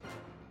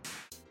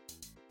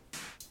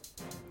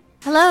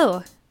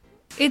Hello,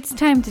 it's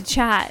time to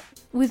chat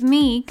with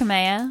me,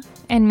 Kamea.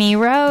 And me,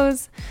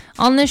 Rose.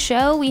 On the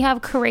show, we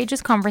have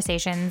courageous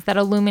conversations that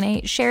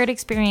illuminate shared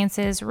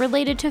experiences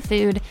related to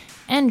food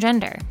and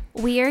gender.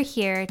 We are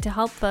here to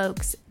help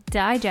folks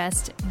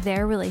digest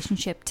their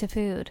relationship to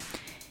food.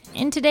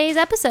 In today's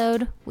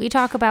episode, we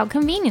talk about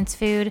convenience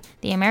food,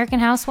 the American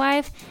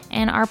housewife,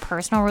 and our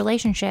personal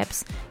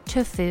relationships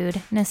to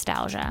food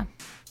nostalgia.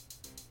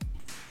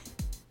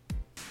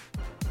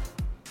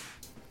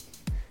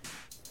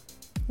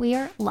 We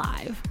are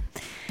live.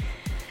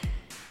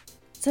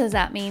 So does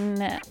that mean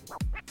that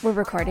we're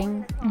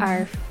recording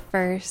our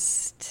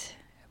first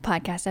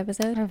podcast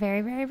episode? Our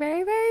very, very,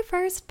 very, very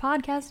first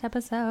podcast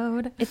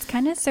episode. It's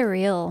kind of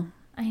surreal.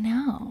 I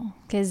know.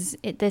 Because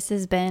this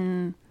has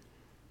been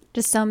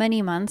just so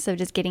many months of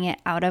just getting it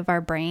out of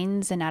our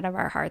brains and out of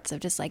our hearts of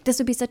just like, this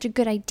would be such a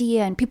good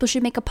idea and people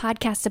should make a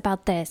podcast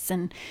about this,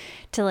 and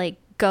to like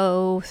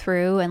go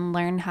through and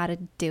learn how to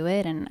do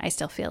it. And I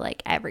still feel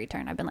like every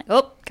turn I've been like,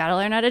 oh, gotta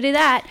learn how to do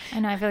that. I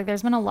know. I feel like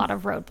there's been a lot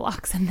of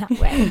roadblocks in that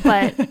way,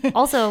 but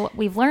also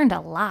we've learned a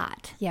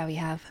lot. Yeah, we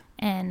have.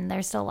 And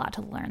there's still a lot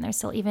to learn. There's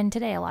still, even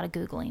today, a lot of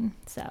Googling.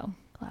 So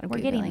we're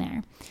getting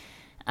there.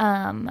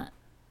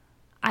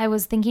 I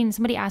was thinking,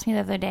 somebody asked me the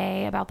other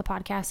day about the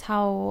podcast,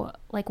 how,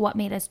 like, what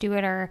made us do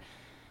it or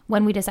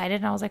when we decided.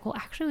 And I was like, well,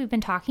 actually, we've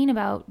been talking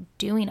about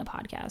doing a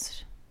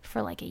podcast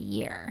for like a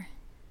year.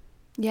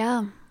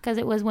 Yeah. Because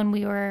it was when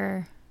we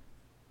were,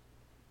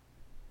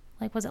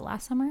 like, was it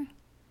last summer?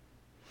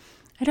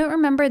 I don't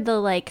remember the,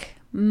 like,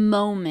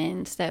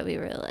 moment that we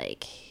were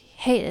like,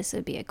 hey, this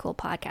would be a cool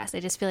podcast.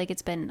 I just feel like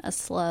it's been a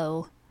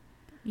slow.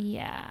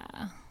 Yeah.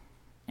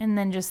 And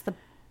then just the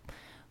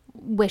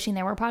wishing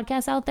there were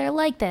podcasts out there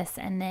like this,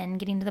 and then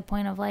getting to the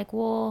point of like,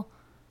 well,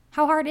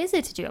 how hard is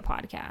it to do a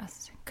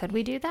podcast? Could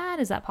we do that?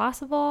 Is that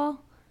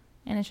possible?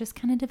 And it's just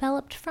kind of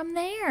developed from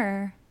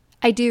there.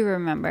 I do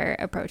remember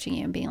approaching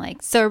you and being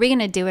like, so are we going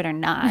to do it or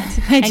not?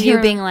 And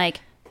you being like,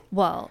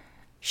 well,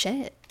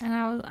 shit. And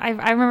I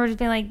remember just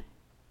being like,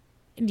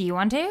 do you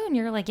want to? And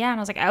you're like, yeah. And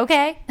I was like,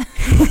 okay,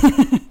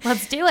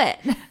 let's do it.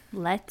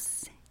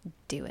 Let's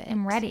do it.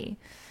 I'm ready.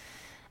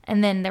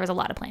 And then there was a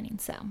lot of planning.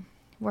 So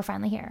we're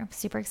finally here.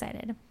 Super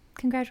excited.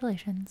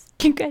 Congratulations.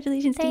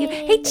 Congratulations to you.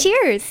 Hey,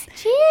 cheers.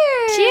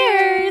 Cheers.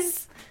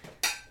 Cheers.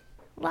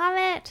 Love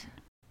it.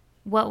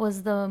 What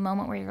was the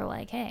moment where you were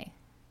like, hey,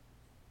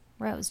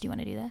 Rose, do you want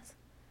to do this?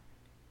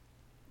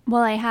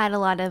 Well, I had a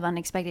lot of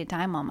unexpected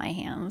time on my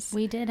hands.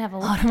 We did have a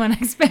lot of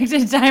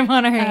unexpected time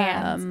on our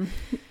hands.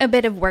 A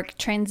bit of work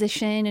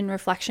transition and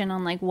reflection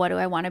on like, what do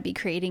I want to be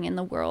creating in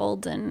the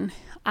world? And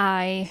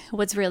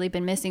what's really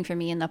been missing for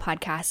me in the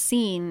podcast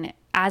scene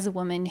as a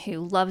woman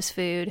who loves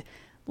food,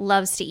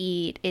 loves to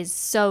eat, is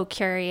so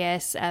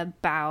curious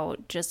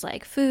about just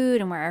like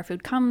food and where our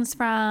food comes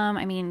from.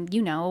 I mean,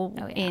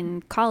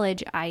 in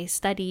college, I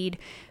studied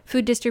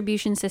food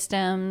distribution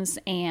systems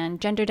and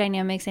gender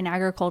dynamics in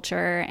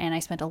agriculture. And I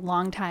spent a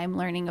long time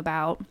learning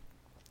about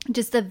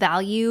just the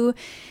value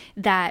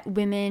that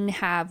women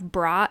have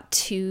brought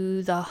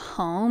to the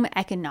home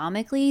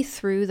economically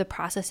through the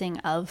processing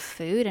of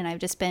food. And I've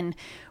just been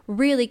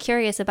really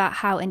curious about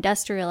how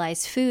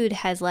industrialized food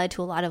has led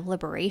to a lot of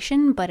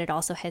liberation, but it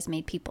also has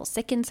made people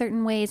sick in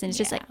certain ways. And it's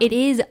just like, it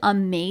is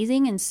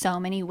amazing in so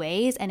many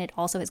ways. And it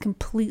also has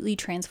completely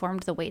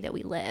transformed the way that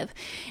we live.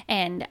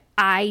 And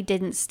I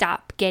didn't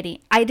stop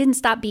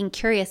being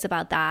curious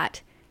about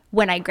that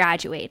when I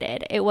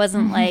graduated. It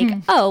wasn't like,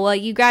 oh, well,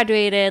 you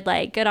graduated,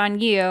 like, good on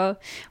you.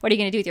 What are you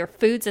going to do with your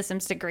food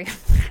systems degree?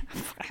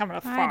 I'm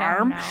going to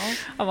farm.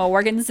 I'm going to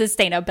work in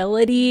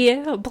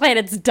sustainability.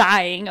 Planet's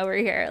dying over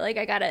here. Like,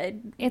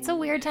 It's a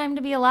weird time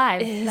to be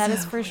alive. That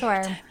is for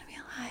sure. Time to be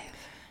alive.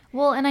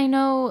 Well, and I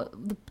know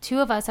the two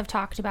of us have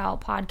talked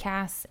about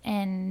podcasts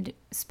and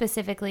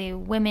specifically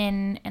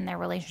women and their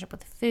relationship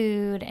with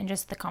food and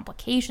just the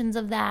complications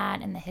of that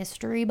and the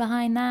history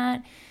behind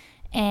that.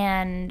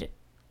 And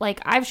like,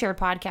 I've shared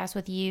podcasts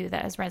with you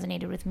that has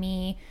resonated with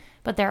me,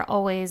 but they're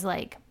always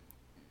like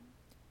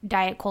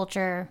diet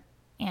culture,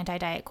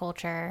 anti-diet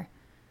culture.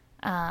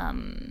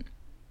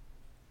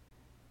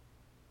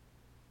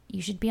 You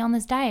should be on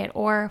this diet,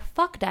 or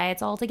fuck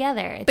diets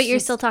altogether. But you're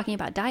still talking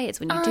about diets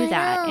when you do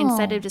that,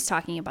 instead of just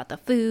talking about the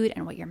food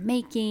and what you're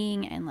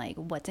making and like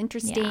what's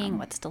interesting,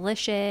 what's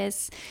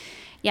delicious.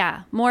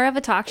 Yeah, more of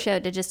a talk show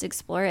to just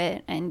explore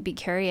it and be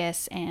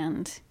curious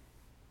and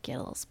get a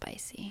little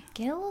spicy.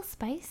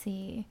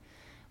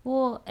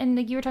 Well, and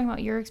like you were talking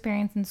about your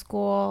experience in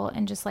school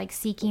and just like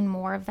seeking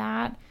more of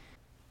that.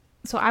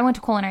 So I went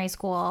to culinary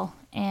school,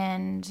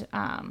 and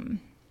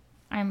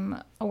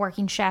I'm a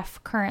working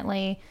chef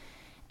currently.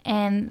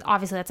 And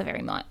obviously that's a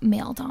very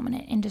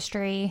male-dominant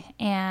industry.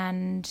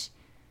 And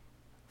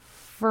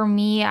for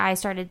me, I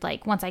started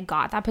like, once I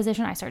got that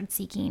position, I started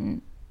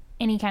seeking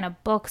any kind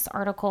of books,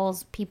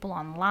 articles, people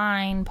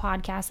online,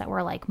 podcasts that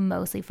were like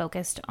mostly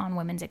focused on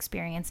women's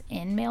experience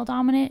in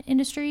male-dominant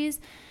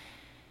industries.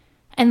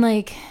 And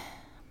like,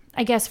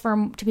 I guess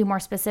to be more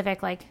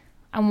specific, like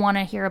I want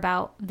to hear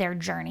about their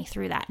journey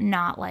through that,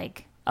 not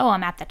like oh,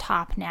 I'm at the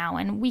top now.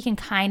 And we can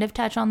kind of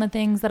touch on the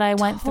things that I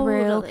went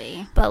Totally.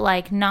 through, but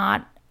like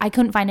I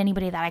couldn't find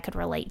anybody that I could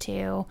relate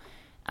to.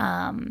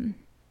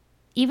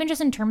 Even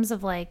just in terms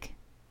of like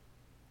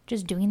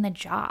just doing the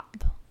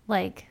job.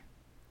 Like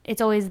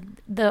it's always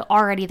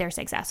already they're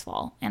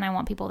successful, and I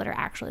want people that are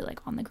actually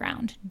like on the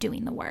ground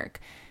doing the work,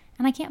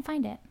 and I can't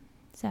find it.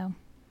 So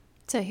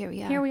here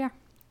we are. Here we are.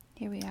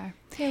 Here we are.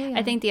 Here we are.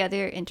 I think the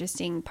other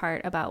interesting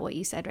part about what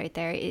you said right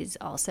there is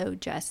also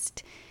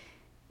just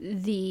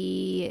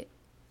the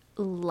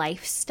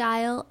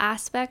lifestyle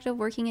aspect of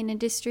working in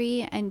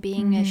industry and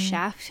being a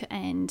chef.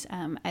 And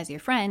as your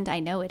friend, I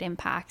know it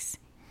impacts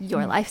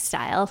your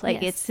lifestyle.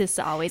 Like it's just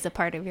always a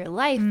part of your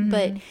life.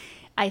 But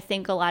I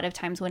think a lot of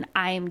times when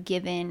I'm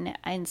given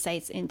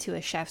insights into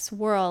a chef's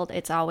world,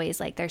 it's always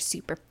like they're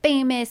super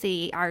famous.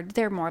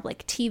 They're more of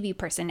like TV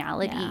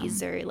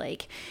personalities or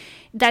like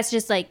that's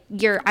just like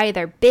you're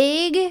either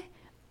big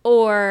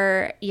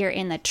or you're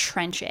in the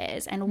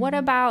trenches. And what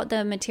about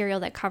the material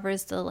that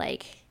covers the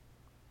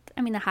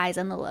the highs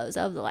and the lows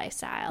of the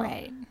lifestyle?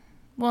 Right.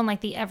 Well, and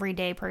like the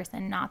everyday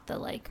person, not the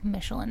like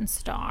Michelin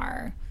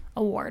star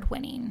award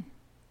winning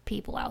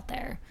people out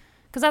there.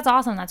 Because that's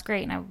awesome. That's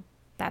great. And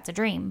that's a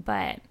dream.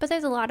 But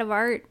there's a lot of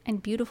art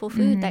and beautiful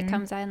food that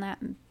comes out in that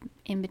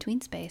in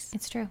between space.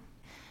 It's true.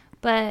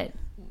 But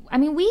I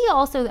mean, we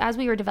also, as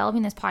we were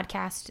developing this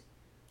podcast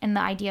and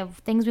the idea of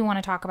things we want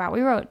to talk about, we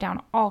wrote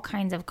down all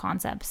kinds of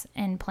concepts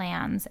and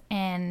plans.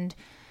 And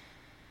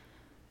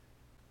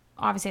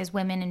obviously as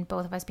women and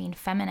both of us being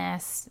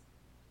feminists,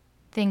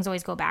 things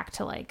always go back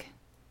to like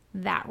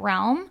that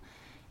realm.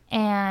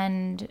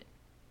 And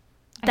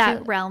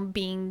that realm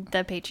being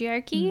the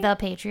patriarchy? The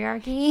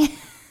patriarchy.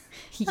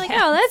 Like,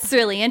 oh, that's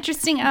really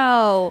interesting.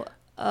 Oh.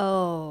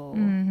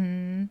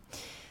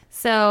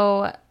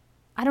 So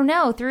I don't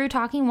know, through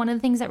talking, one of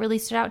the things that really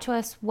stood out to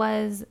us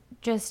was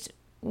just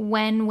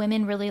when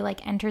women really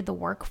like entered the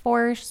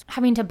workforce,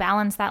 having to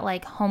balance that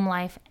like home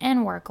life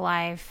and work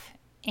life.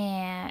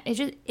 And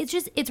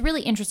it's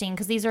really interesting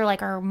because these are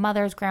like our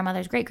mothers,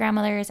 grandmothers, great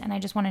grandmothers, and I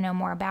just want to know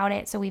more about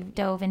it. So we've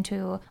dove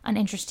into an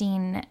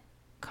interesting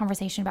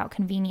conversation about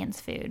convenience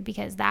food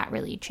because that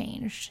really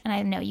changed. And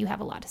I know you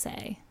have a lot to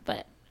say,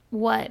 but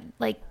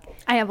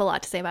I have a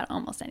lot to say about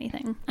almost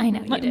anything. I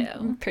know you do.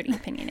 I'm pretty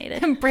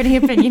opinionated. I'm pretty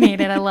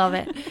opinionated. I love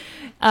it.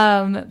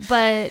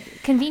 But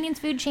convenience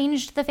food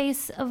changed the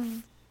face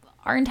of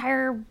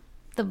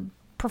the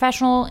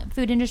professional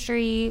food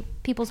industry,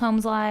 people's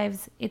homes,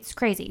 lives. It's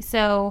crazy.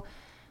 So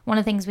one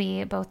of the things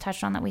we both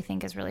touched on that we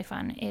think is really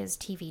fun is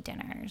TV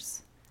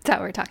dinners. Is that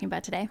what we're talking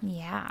about today?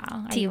 Yeah.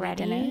 Are you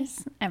ready?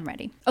 Dinners? I'm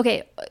ready.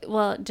 Okay.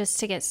 Well, just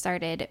to get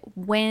started,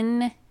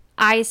 when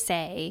I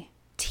say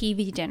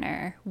TV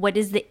dinner, what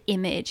is the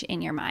image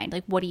in your mind?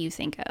 Like, what do you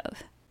think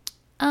of?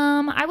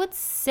 I would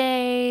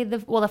say the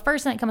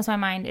first thing that comes to my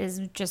mind is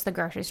just the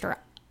grocery store,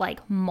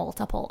 like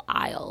multiple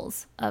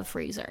aisles of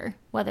freezer,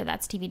 whether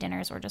that's TV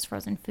dinners or just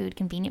frozen food,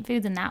 convenient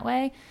foods in that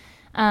way.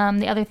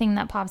 The other thing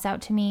that pops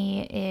out to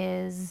me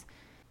is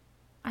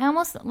I don't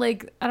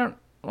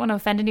want to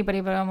offend anybody,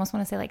 but I almost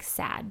want to say like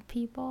sad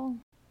people.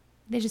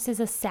 It just is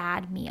a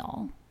sad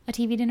meal. A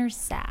TV dinner's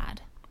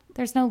sad.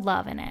 There's no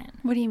love in it.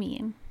 What do you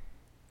mean?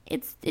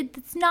 It's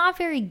not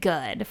very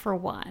good, for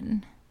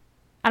one.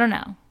 I don't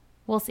know.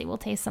 We'll see. We'll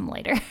taste some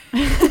later.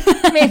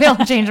 Maybe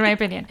I'll change my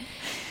opinion.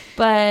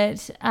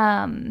 But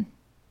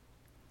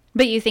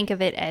you think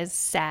of it as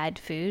sad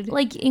food?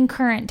 Like in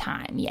current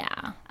time,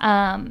 yeah.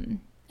 And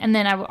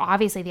then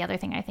obviously the other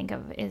thing I think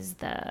of is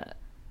the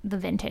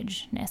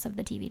vintageness of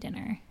the TV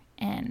dinner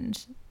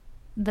and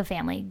the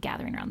family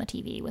gathering around the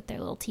TV with their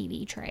little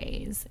TV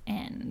trays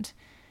and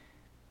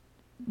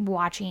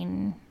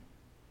watching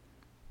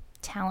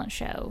talent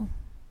show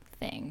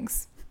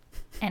things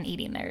and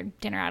eating their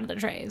dinner out of the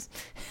trays.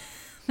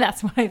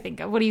 That's what I think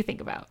of. What do you think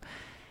about?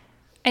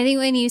 I think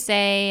when you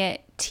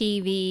say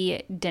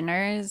TV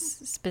dinners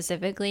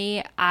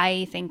specifically,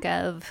 I think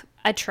of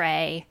a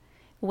tray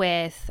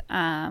with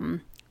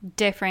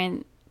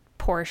different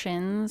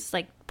portions,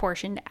 like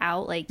portioned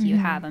out. Like you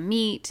have a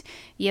meat,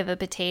 you have a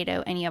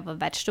potato, and you have a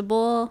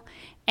vegetable.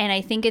 And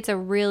I think it's a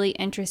really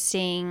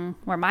interesting,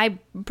 where my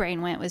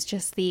brain went was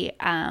just the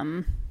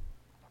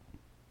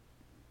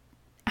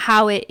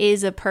how it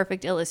is a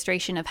perfect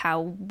illustration of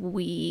how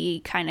we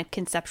kind of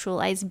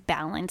conceptualize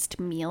balanced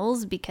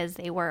meals, because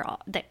they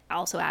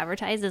also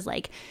advertised as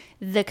like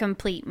the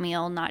complete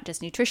meal, not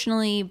just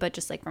nutritionally, but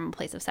just like from a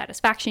place of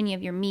satisfaction. You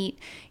have your meat,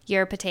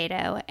 your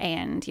potato,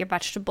 and your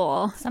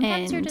vegetable.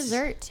 Sometimes your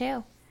dessert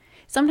too.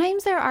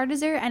 Sometimes there are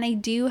dessert, and I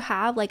do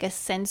have like a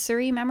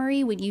sensory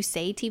memory. When you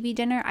say TV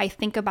dinner, I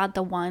think about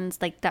the ones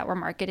like that were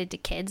marketed to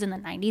kids in the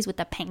 90s with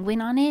the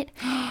penguin on it.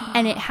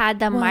 And it had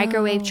the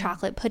microwave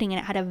chocolate pudding, and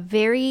it had a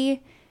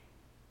very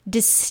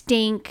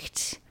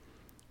distinct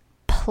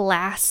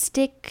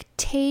plastic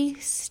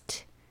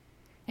taste.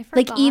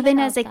 Like even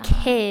as a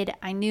kid,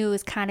 I knew it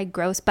was kind of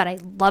gross, but I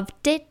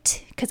loved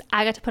it because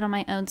I got to put on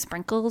my own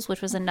sprinkles,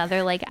 which was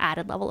another like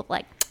added level of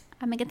like,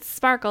 I make it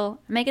sparkle.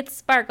 I make it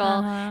sparkle.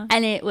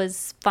 And it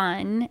was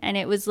fun. And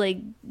it was like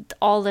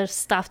all the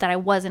stuff that I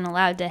wasn't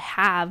allowed to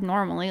have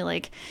normally,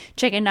 like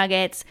chicken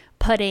nuggets,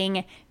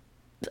 pudding,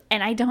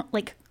 and I don't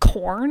like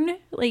corn,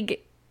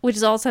 like, which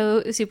is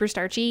also super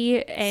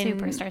starchy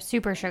and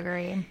super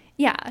sugary.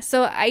 Yeah.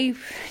 So I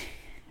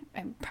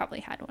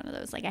probably had one of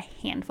those like a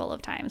handful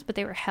of times, but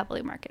they were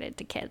heavily marketed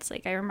to kids.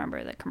 Like I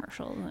remember the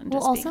commercials and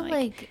just also being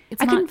like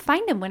it's I couldn't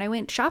find them when I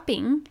went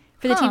shopping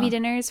for the TV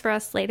dinners for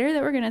us later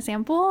that we're going to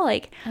sample.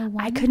 Like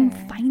I couldn't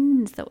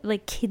find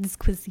like kids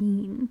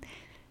cuisine.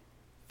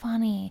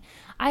 Funny.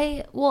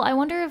 I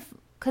wonder if,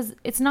 because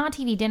it's not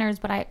TV dinners,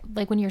 but I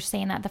like when you're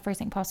saying that, the first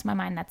thing pops to my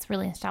mind that's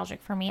really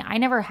nostalgic for me. I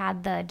never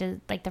had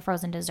the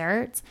frozen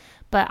desserts,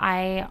 but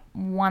I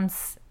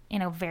once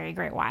in a very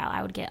great while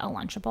I would get a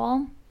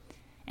Lunchable,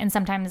 and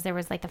sometimes there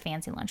was like the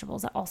fancy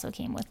Lunchables that also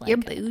came with like. You're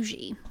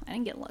bougie. I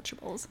didn't get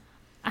Lunchables.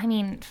 I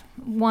mean,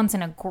 once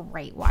in a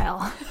great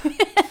while.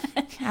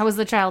 I was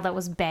the child that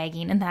was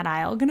begging in that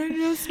aisle. Can I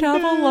just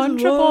have a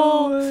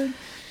Lunchable?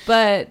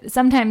 But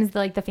sometimes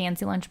like the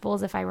fancy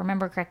Lunchables, if I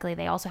remember correctly,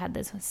 they also had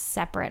this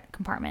separate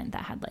compartment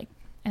that had like,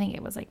 I think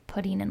it was like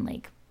pudding and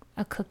like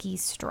a cookie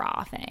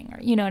straw thing,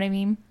 or you know what I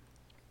mean?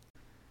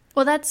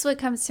 Well, that's what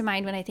comes to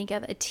mind when I think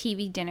of a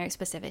TV dinner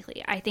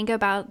specifically. I think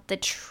about the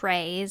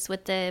trays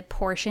with the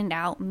portioned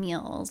out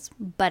meals,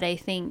 but I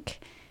think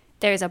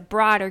there's a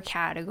broader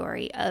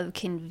category of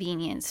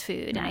convenience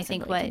food. And I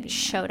think what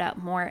showed up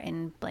more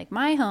in like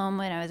my home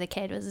when I was a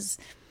kid was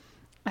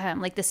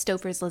like the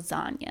Stouffer's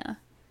lasagna.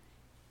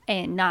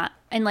 And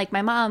like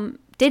my mom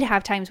did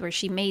have times where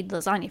she made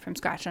lasagna from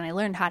scratch and I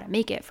learned how to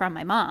make it from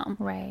my mom.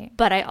 Right.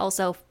 But I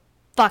also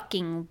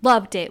fucking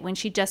loved it when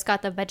she just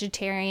got the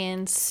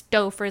vegetarian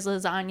Stouffer's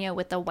lasagna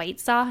with the white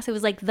sauce. It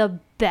was like the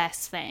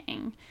best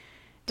thing.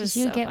 Did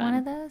you get one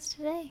of those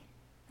today?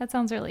 That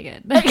sounds really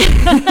good.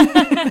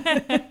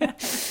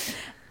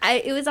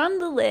 It was on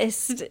the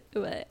list,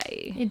 but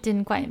it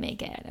didn't quite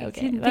make it.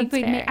 Okay, that's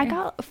fair. I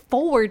got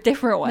 4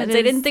 different ones.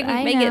 I didn't think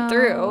we'd make it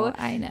through.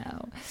 I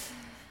know.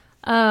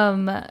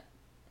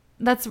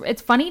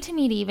 It's funny to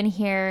me to even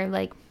hear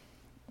like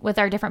with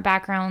our different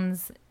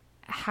backgrounds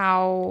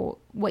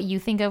what you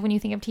think of when you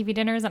think of TV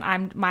dinners,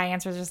 and my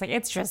answer is just like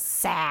it's just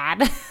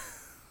sad.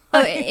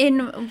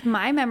 In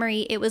my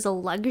memory, it was a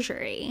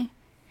luxury.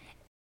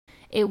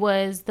 It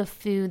was the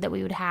food that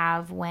we would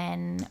have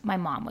when my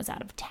mom was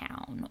out of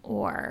town.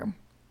 Or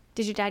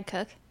did your dad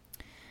cook?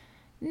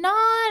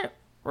 Not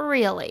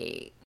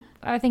really.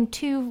 I think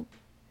 2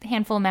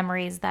 handful of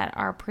memories that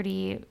are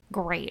pretty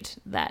great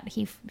that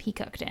he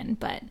cooked in,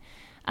 but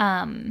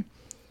are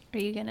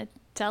you gonna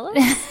tell us?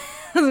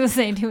 I was gonna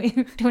say, do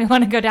we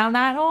want to go down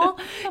that hole?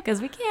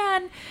 Because we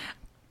can.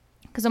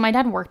 Because my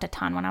dad worked a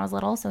ton when I was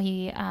little, so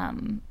he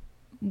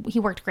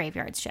worked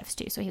graveyard shifts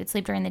too. So he would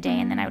sleep during the day,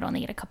 and then I would only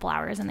get a couple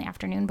hours in the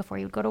afternoon before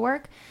he would go to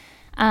work.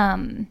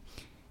 And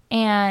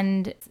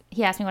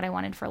he asked me what I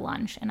wanted for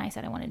lunch, and I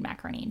said I wanted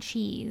macaroni and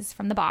cheese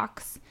from the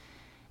box.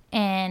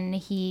 And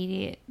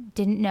he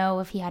didn't know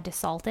if he had to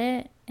salt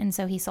it, and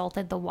so he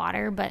salted the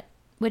water,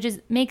 which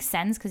makes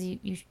sense because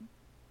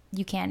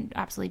you can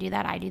absolutely do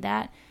that. I do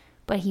that,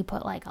 but he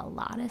put like a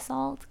lot of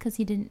salt because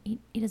he's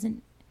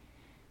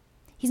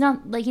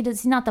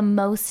not the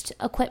most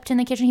equipped in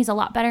the kitchen. He's a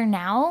lot better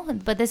now,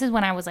 but this is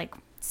when I was like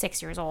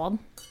 6 years old,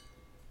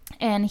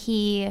 and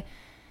he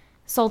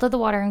salted the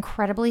water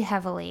incredibly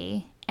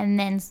heavily, and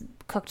then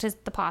cooked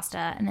the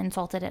pasta, and then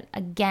salted it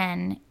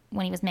again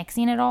when he was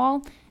mixing it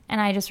all. And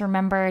I just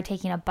remember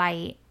taking a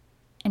bite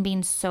and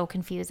being so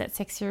confused at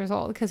 6 years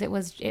old because it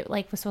was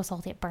so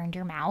salty it burned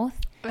your mouth.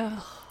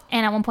 Ugh.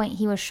 And at one point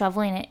he was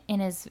shoveling it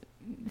in his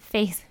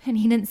face and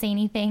he didn't say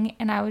anything,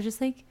 and I was just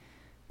like,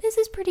 "This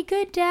is pretty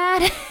good,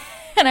 Dad."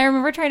 And I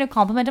remember trying to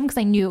compliment him because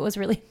I knew it was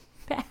really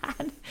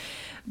bad.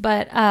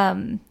 But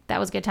that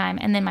was a good time.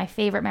 And then my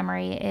favorite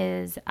memory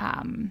is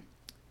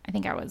I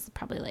think I was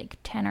probably like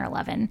 10 or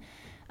 11.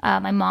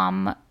 My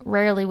mom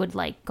rarely would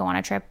like go on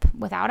a trip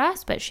without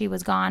us, but she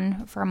was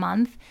gone for a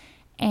month,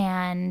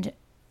 and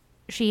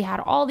she had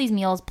all these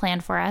meals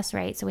planned for us,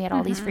 right? So we had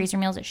all these freezer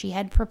meals that she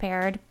had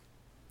prepared,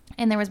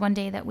 and there was one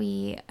day that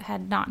we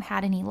had not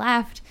had any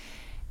left,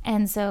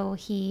 and so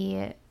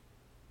he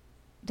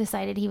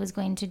decided he was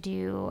going to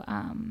do,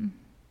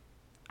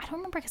 I don't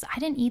remember because I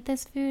didn't eat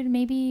this food.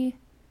 Maybe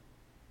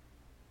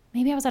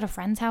I was at a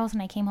friend's house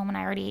and I came home and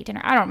I already ate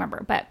dinner. I don't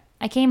remember, but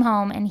I came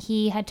home and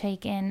he had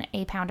taken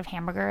a pound of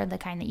hamburger, the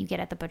kind that you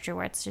get at the butcher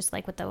where it's just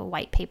like with the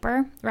white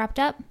paper wrapped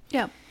up.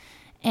 Yeah.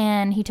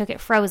 And he took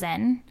it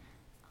frozen,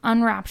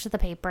 unwrapped the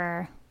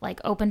paper, like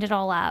opened it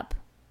all up,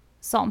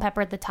 salt and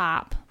pepper at the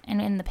top,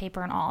 and in the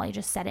paper and all. He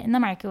just set it in the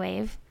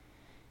microwave,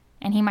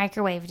 and he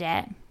microwaved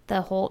it,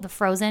 the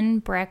frozen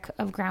brick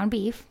of ground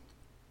beef,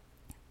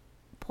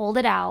 pulled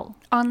it out.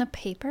 On the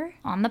paper?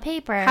 On the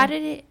paper. How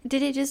did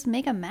it just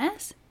make a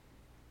mess?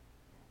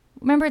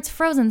 Remember, it's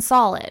frozen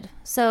solid,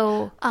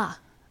 so...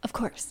 of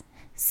course.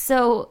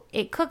 So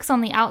it cooks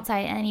on the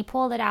outside, and then he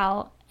pulled it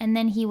out, and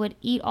then he would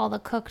eat all the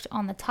cooked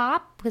on the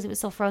top, because it was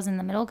still frozen in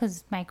the middle,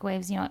 because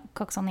microwaves, it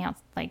cooks on the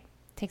outside, like,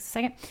 takes a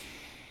second.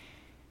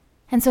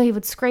 And so he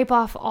would scrape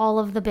off all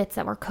of the bits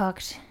that were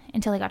cooked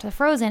until he got to the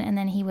frozen, and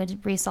then he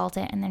would resalt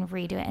it and then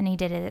redo it. And he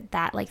did it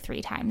that like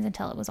 3 times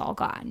until it was all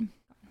gone.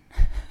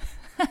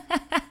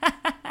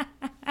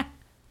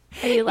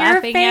 Are you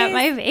laughing at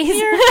my face?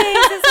 Your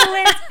face is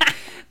hilarious.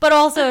 But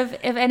also,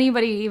 if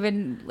anybody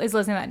even is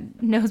listening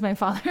that knows my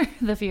father,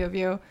 the few of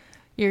you,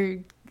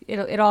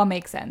 it all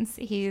makes sense.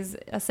 He's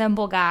a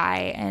simple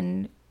guy,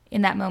 and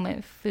in that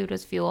moment, food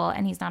was fuel,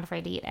 and he's not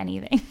afraid to eat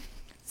anything.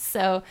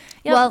 So,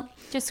 yeah, well,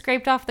 just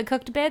scraped off the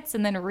cooked bits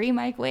and then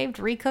re-microwaved,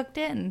 recooked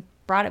it, and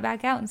brought it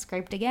back out and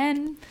scraped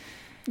again.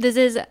 This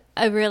is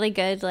a really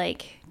good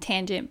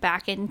tangent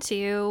back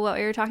into what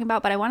we were talking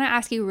about, but I want to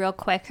ask you real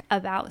quick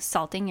about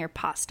salting your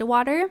pasta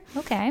water.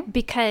 Okay.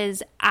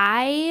 Because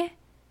I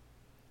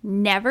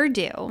never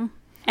do,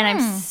 and I'm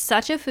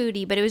such a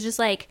foodie, but it was just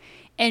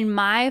in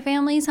my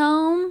family's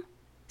home,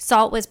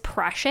 salt was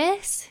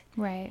precious.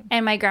 Right.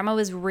 And my grandma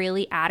was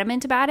really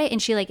adamant about it,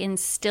 and she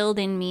instilled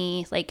in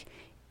me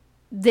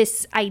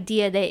this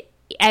idea that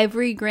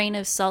every grain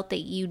of salt that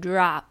you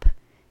drop,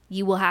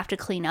 you will have to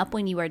clean up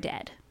when you are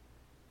dead.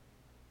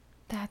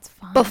 That's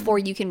fun. Before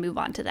you can move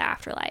on to the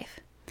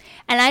afterlife.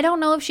 And I don't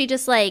know if she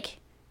just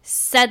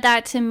said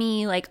that to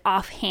me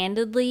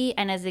offhandedly,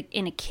 and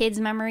in a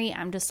kid's memory,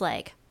 I'm just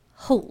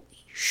holy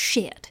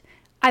shit,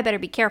 I better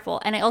be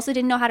careful. And I also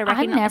didn't know how to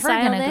recognize this.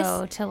 I'm never gonna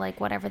go to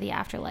whatever the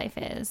afterlife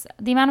is.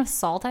 The amount of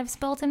salt I've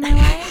spilt in my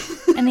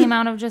life and the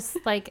amount of just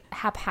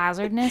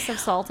haphazardness of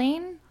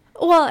salting.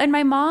 Well, and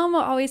my mom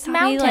always told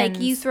Mountains.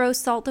 me you throw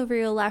salt over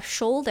your left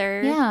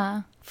shoulder.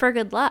 Yeah. For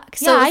good luck.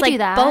 So yeah, it's I do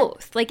that.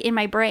 Both in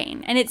my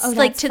brain. And it's to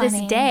funny.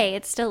 This day,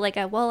 it's still I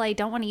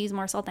don't want to use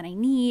more salt than I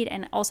need.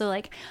 And also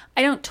I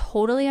don't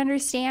totally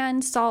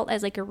understand salt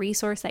as a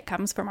resource that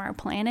comes from our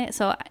planet.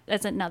 So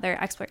that's another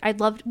expert.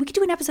 We could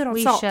do an episode on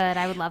salt. We should.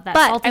 I would love that.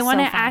 But salt I want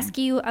to so fun. ask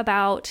you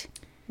about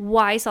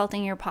why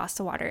salting your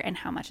pasta water and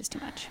how much is too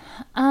much.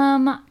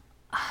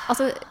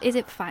 Also, is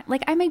it fine?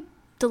 I make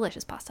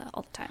delicious pasta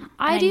all the time.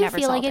 I do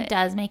feel like it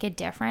does make a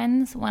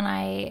difference when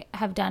I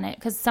have done it,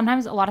 because a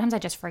lot of times I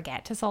just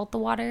forget to salt the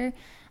water.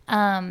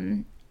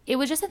 It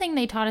was just a thing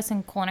they taught us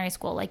in culinary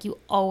school, you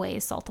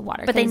always salt the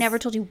water, but they never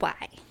told you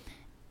why.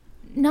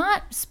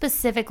 Not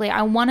specifically.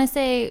 I want to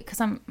say,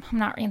 because I'm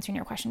not answering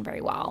your question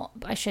very well,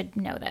 I should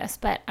know this,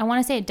 but I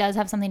want to say it does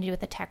have something to do with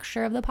the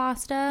texture of the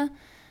pasta.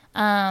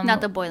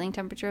 Not the boiling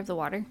temperature of the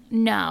water.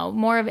 No,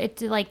 more of it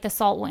the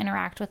salt will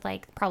interact with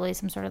probably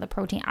some sort of the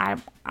protein. I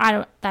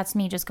don't. That's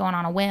me just going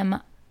on a whim.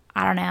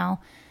 I don't know.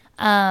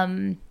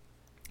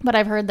 But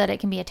I've heard that it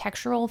can be a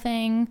textural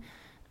thing.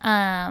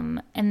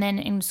 And then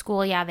in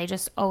school, yeah, they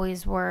just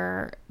always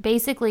were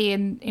basically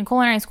in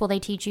culinary school. They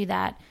teach you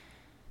that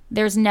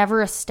there's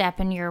never a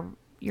step in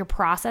your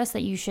process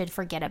that you should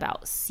forget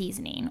about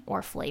seasoning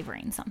or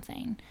flavoring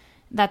something.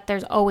 That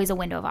there's always a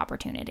window of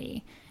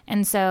opportunity.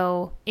 And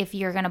so if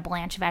you're going to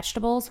blanch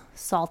vegetables,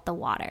 salt the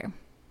water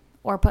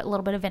or put a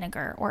little bit of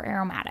vinegar or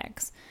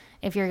aromatics.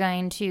 If you're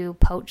going to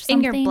poach something.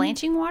 In your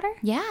blanching water?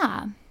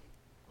 Yeah.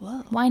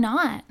 Whoa. Why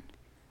not?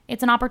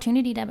 It's an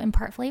opportunity to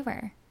impart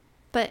flavor.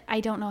 But I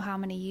don't know how I'm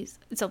going to use.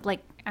 So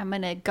I'm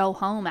going to go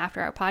home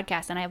after our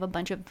podcast and I have a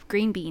bunch of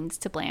green beans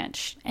to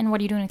blanch. And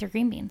what are you doing with your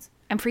green beans?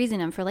 I'm freezing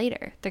them for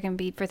later. They're going to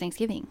be for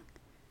Thanksgiving.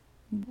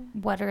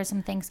 What are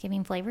some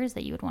Thanksgiving flavors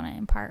that you would want to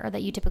impart or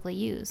that you typically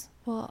use?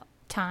 Well,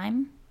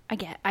 thyme.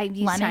 I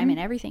use lemon. thyme in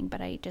everything,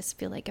 but I just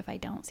feel if I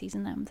don't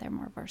season them, they're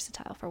more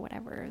versatile for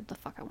whatever the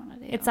fuck I want to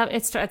do. It's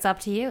up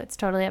to you. It's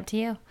totally up to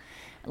you.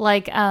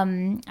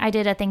 I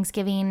did a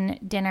Thanksgiving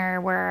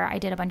dinner where I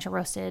did a bunch of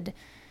roasted.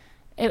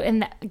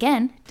 And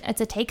again, it's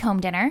a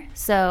take-home dinner,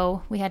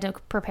 so we had to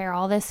prepare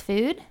all this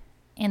food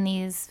in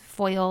these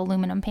foil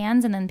aluminum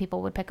pans, and then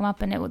people would pick them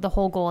up, and the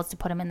whole goal is to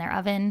put them in their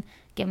oven,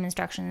 give them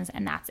instructions,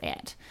 and that's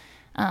it.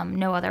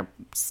 No other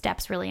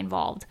steps really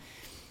involved.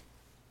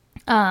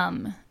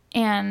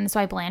 And so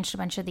I blanched a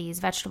bunch of these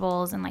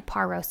vegetables and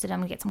par roasted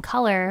them to get some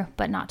color,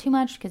 but not too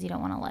much because you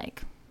don't want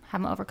to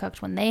have them overcooked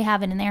when they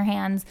have it in their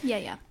hands.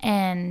 Yeah.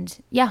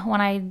 And yeah,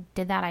 when I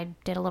did that, I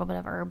did a little bit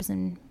of herbs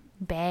and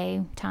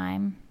bay,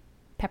 thyme,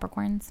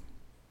 peppercorns.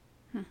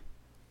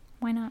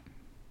 Why not?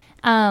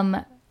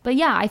 But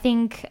yeah, I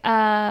think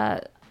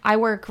I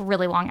work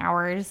really long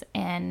hours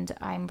and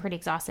I'm pretty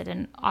exhausted,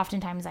 and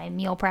oftentimes I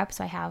meal prep,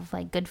 so I have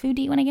good food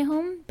to eat when I get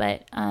home.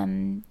 But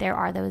there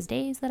are those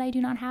days that I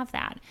do not have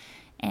that.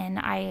 And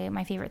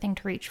my favorite thing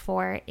to reach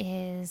for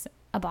is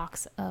a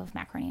box of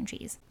macaroni and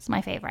cheese. It's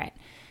my favorite.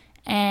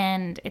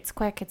 And it's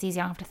quick, it's easy,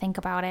 I don't have to think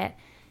about it.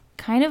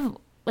 Kind of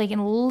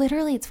and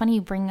literally, it's funny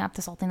you bring up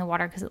the salting the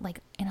water, because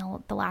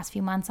the last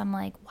few months I'm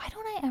why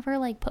don't I ever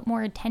put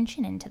more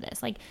attention into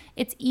this?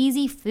 It's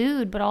easy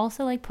food, but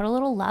also put a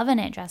little love in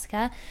it,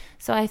 Jessica.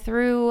 So I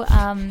threw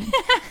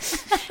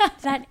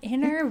that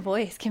inner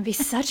voice can be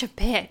such a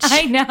bitch.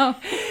 I know.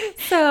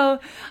 So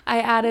I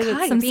added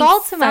some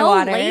salt to my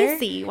water.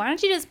 Lazy. Why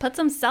don't you just put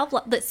some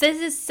self-love? This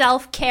is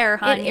self-care,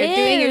 hon. You're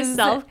doing your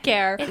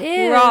self-care it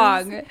is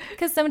wrong.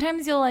 Because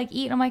sometimes you'll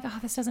eat and I'm oh,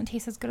 this doesn't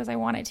taste as good as I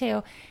want it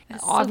to.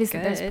 It's obviously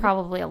so there's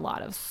probably a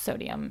lot of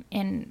sodium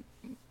in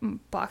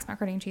boxed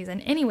macaroni and cheese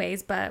in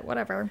anyways, but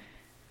whatever.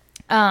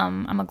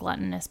 I'm a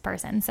gluttonous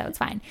person, so it's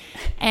fine.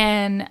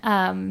 And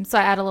so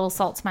I add a little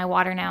salt to my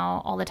water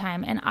now all the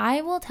time. And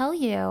I will tell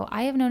you,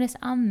 I have noticed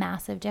a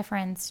massive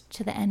difference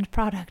to the end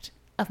product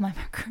of my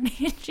macaroni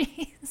and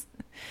cheese.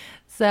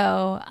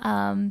 So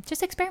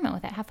just experiment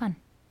with it. Have fun.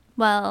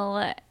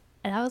 Well,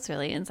 that was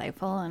really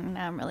insightful, and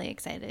I'm really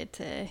excited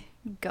to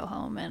go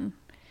home. And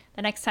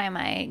the next time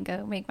I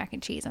go make mac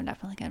and cheese, I'm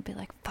definitely going to be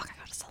like, fuck, I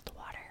got to salt the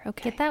water.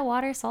 Okay. Get that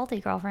water salty,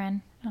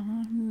 girlfriend.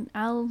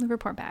 I'll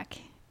report back.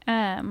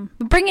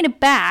 Bringing it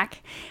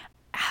back,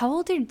 how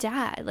old your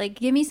dad? Like,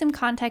 give me some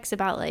context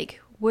about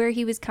like where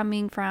he was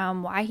coming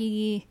from, why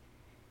he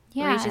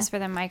reaches for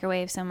the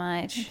microwave so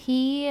much.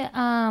 He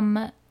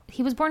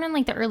was born in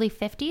like the early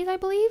 50s, I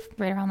believe,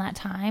 right around that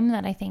time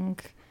that I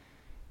think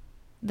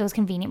those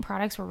convenient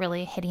products were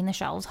really hitting the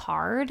shelves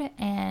hard.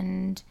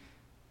 And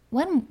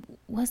when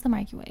was the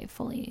microwave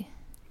fully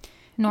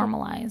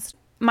normalized?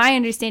 My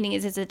understanding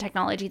is it's a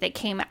technology that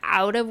came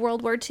out of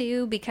World War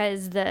II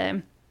because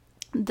the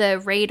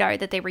radar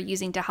that they were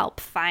using to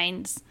help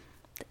find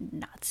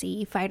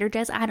Nazi fighter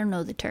jets, I don't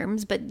know the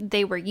terms, but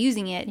they were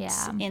using it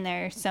in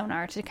their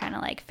sonar to kind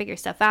of like figure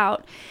stuff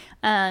out.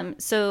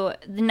 So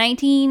the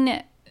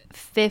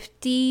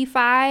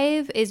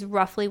 1955 is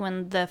roughly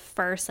when the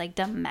first like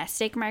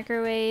domestic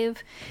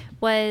microwave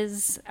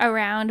was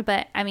around.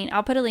 But I mean,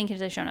 I'll put a link into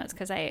the show notes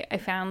because I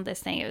found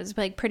this thing. It was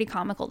like pretty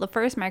comical. The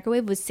first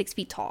microwave was 6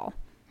 feet tall.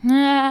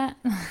 And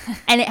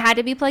it had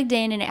to be plugged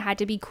in and it had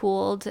to be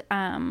cooled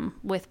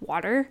with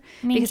water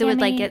because it would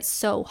like get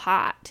so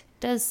hot.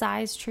 Does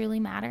size truly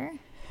matter?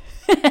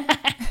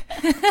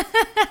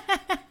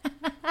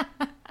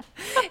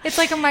 It's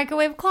like a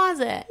microwave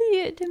closet.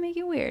 Yeah, to make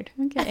it weird.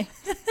 Okay.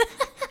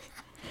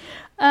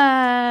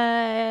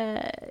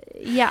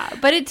 Yeah,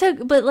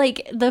 but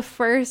like the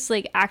first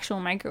like actual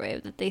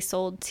microwave that they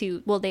sold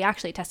to, well, they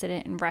actually tested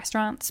it in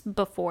restaurants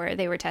before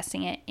they were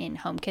testing it in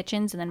home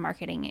kitchens and then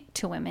marketing it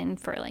to women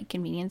for like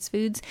convenience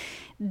foods.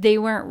 They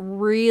weren't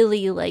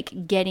really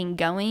like getting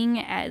going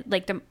at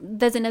like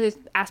there's another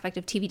aspect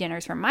of TV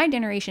dinners from my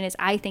generation is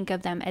I think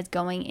of them as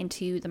going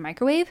into the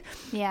microwave.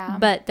 Yeah.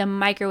 But the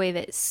microwave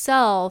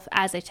itself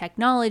as a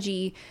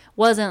technology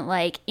wasn't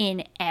like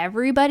in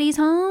everybody's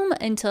home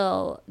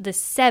until the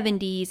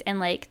 70s, and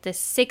like the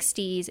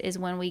 60s is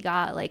when we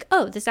got like,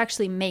 oh, this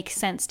actually makes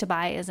sense to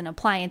buy as an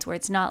appliance where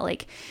it's not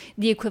like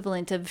the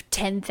equivalent of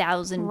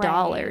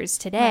 $10,000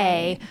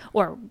 today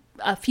or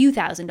a few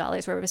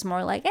 $1,000s where it was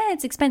more like,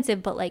 it's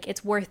expensive, but like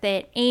it's worth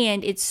it.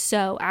 And it's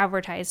so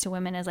advertised to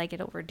women as like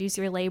it'll reduce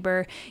your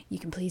labor. You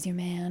can please your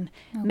man.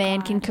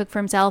 Man can cook for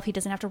himself. He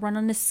doesn't have to run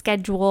on a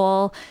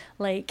schedule,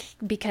 like,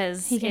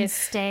 because he can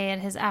stay at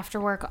his after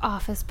work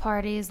office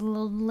parties a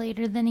little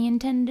later than he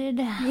intended.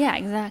 Yeah,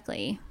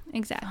 exactly.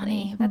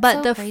 Funny.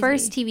 But the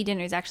first TV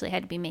dinners actually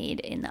had to be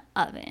made in the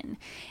oven.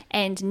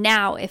 And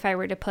now if I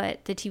were to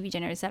put the TV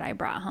dinners that I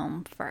brought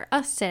home for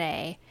us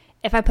today,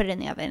 if I put it in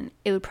the oven,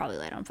 it would probably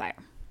light on fire.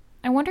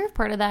 I wonder if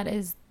part of that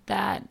is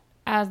that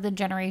as the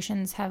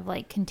generations have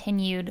like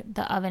continued,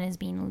 the oven is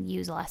being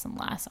used less and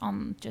less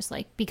on just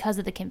like because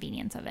of the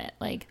convenience of it.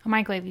 Like a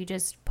microwave, you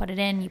just put it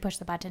in, you push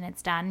the button,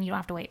 it's done. You don't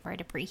have to wait for it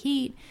to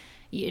preheat.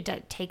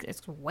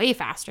 It's way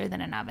faster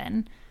than an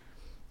oven.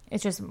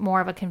 It's just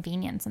more of a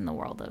convenience in the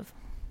world of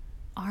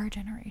our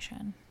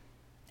generation,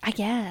 I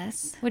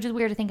guess. Which is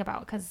weird to think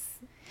about because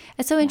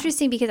it's so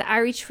interesting because I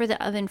reach for the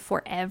oven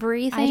for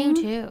everything. I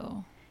do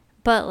too.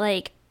 But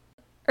like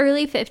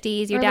early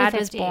 50s, your dad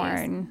was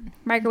born.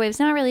 Microwave's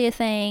not really a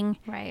thing.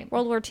 Right.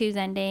 World War II's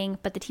ending.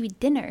 But the TV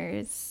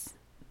dinners,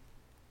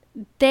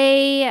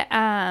 they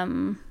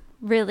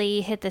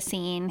really hit the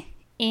scene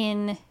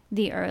in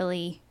the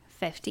early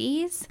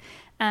 50s.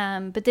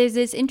 But there's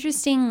this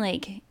interesting,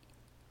 like,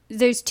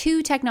 there's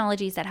two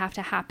technologies that have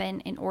to happen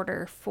in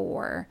order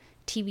for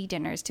TV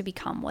dinners to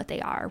become what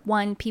they are.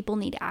 One, people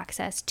need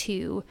access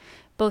to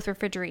both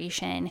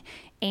refrigeration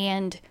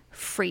and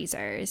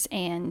freezers.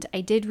 And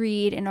I did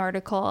read an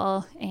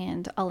article,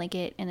 and I'll link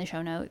it in the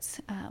show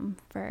notes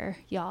for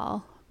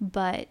y'all.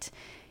 But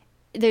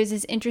there's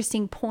this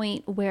interesting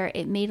point where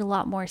it made a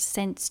lot more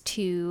sense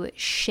to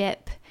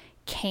ship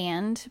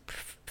canned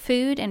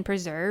food and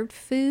preserved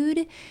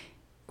food.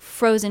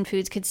 Frozen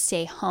foods could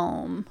stay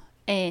home,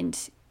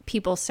 and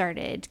people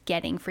started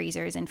getting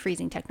freezers, and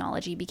freezing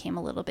technology became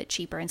a little bit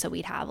cheaper. And so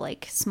we'd have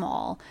like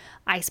small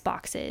ice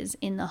boxes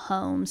in the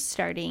homes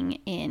starting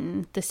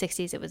in the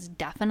 60s. It was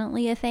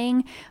definitely a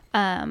thing.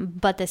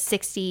 But the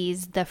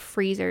 60s, the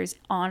freezers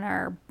on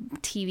our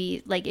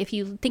TV, like if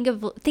you think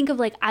of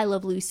like I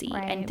Love Lucy,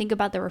 right, and think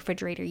about the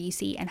refrigerator you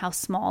see and how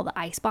small the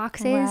ice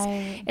box is.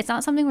 Right. It's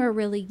not something we're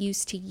really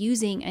used to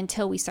using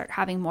until we start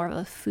having more of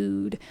a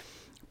food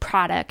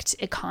product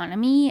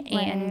economy,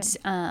 right,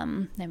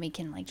 and then we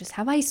can like just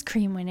have ice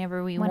cream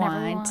whenever we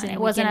want. And it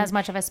wasn't as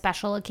much of a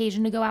special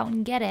occasion to go out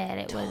and get it.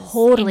 It was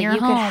totally in your you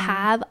home. Could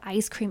have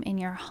ice cream in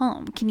your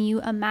home. Can you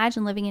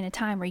imagine living in a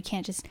time where you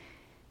can't just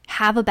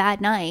have a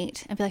bad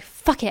night and be like,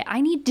 fuck it, I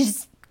need to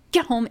just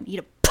get home and eat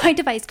a pint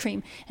of ice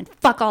cream and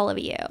fuck all of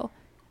you?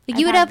 Like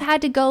you would have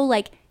had to go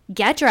like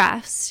get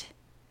dressed,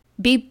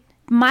 be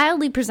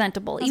mildly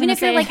presentable, even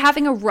if you're like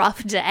having a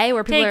rough day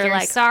where people are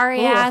like,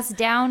 sorry ass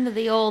down to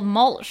the old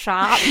malt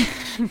shop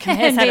and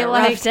had a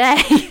rough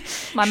day.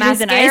 My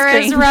mascara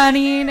is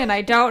running and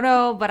I don't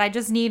know, but I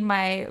just need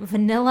my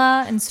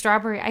vanilla and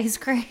strawberry ice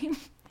cream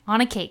on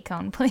a cake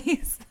cone,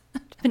 please.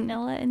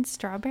 Vanilla and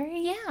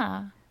strawberry?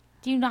 Yeah.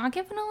 Do you not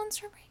get vanilla and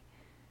strawberry?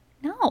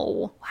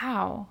 No.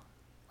 Wow.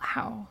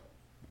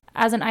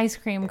 As an ice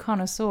cream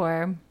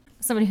connoisseur,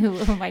 somebody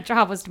who my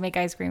job was to make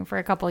ice cream for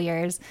a couple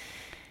years,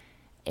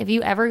 if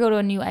you ever go to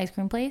a new ice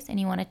cream place and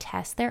you want to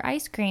test their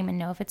ice cream and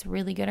know if it's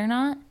really good or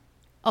not,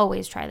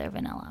 always try their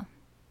vanilla.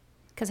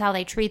 Because how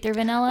they treat their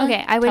vanilla.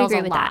 Okay, I would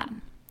agree with that.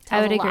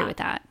 I would agree with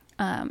that.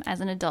 As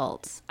an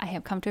adult, I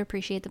have come to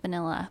appreciate the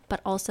vanilla,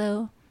 but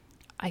also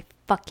I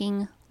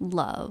fucking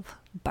love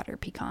butter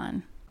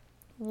pecan.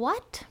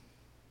 What?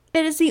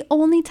 It is the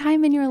only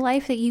time in your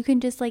life that you can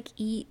just like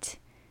eat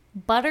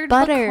butter.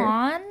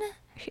 Pecan?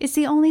 It's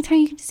the only time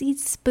you can just eat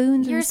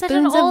spoons You're and such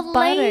spoons an old of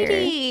butter.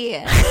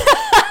 Lady.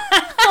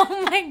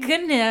 Oh my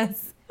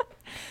goodness.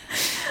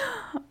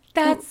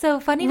 That's so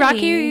funny to me.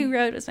 Rocky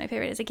Road was my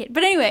favorite as a kid.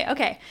 But anyway,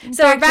 okay.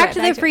 So back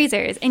to the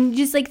freezers. And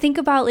just like think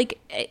about like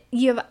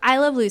you have I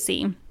Love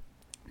Lucy.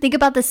 Think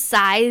about the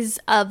size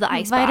of the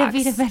ice box. Vita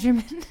Vita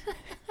Vegemin.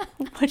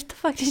 What the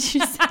fuck did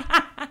you say?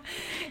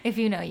 If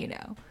you know, you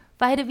know.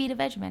 Vita Vita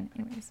Vegemin.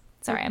 Anyways.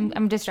 Sorry,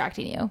 I'm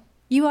distracting you.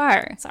 You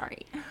are.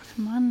 Sorry.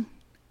 I'm on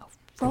a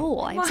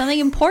roll. I have something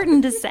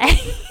important to say.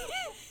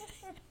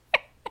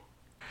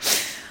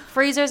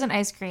 Freezers and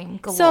ice cream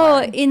galore.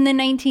 So in the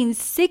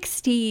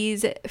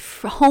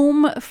 1960s,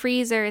 home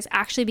freezers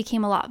actually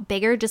became a lot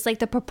bigger, just like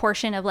the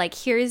proportion of like,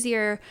 here's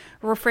your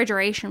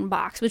refrigeration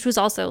box, which was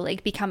also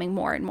like becoming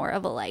more and more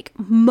of a like,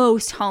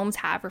 most homes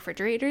have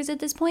refrigerators at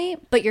this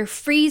point. But your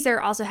freezer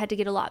also had to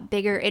get a lot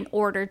bigger in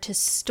order to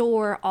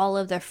store all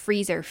of the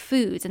freezer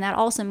foods. And that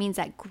also means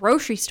that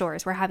grocery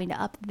stores were having to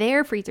up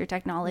their freezer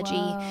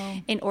technology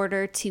in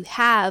order to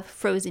have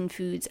frozen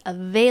foods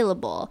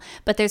available.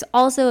 But there's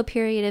also a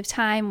period of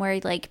time where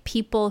like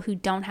people who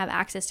don't have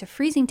access to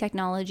freezing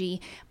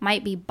technology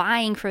might be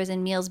buying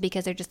frozen meals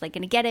because they're just like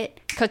going to get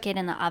it, cook it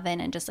in the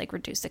oven and just like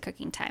reduce the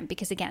cooking time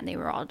because again, they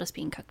were all just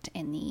being cooked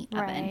in the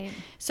oven.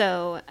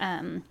 So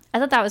I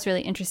thought that was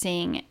really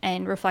interesting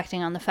and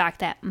reflecting on the fact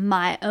that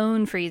my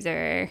own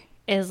freezer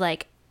is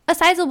like a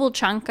sizable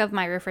chunk of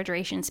my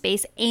refrigeration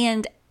space,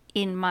 and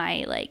in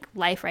my like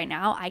life right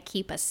now, I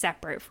keep a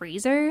separate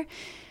freezer.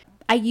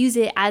 I use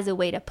it as a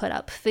way to put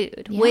up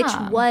food, which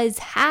was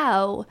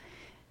how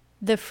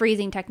the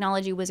freezing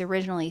technology was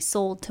originally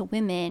sold to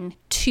women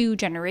 2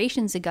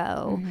 generations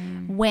ago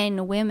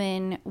when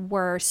women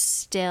were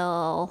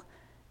still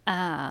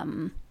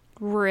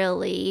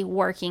really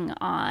working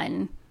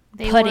on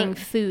putting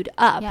food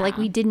up. Like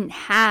we didn't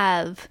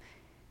have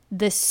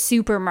the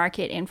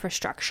supermarket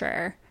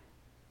infrastructure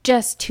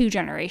just 2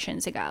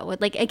 generations ago.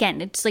 Like again,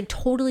 it's like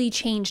totally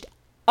changed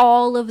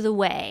all of the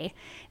way.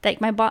 Like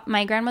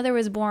my grandmother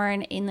was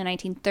born in the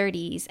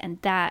 1930s,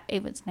 and that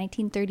it was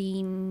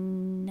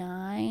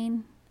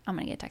 1939. I'm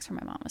gonna get a text from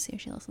my mom. Let's see if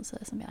she listens to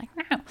this and be like,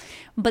 no.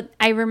 But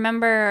I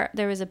remember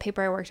there was a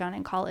paper I worked on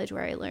in college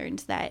where I learned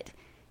that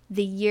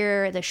the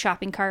year the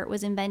shopping cart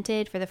was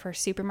invented for the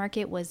first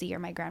supermarket was the year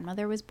my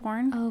grandmother was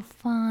born. Oh,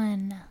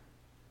 fun!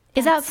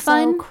 Is that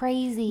fun? So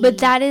crazy. But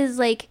that is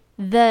like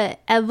the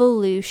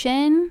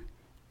evolution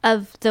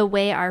of the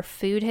way our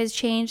food has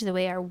changed, the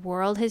way our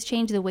world has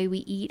changed, the way we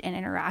eat and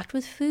interact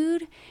with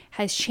food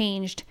has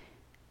changed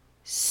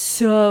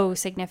so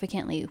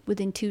significantly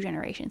within 2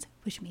 generations,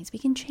 which means we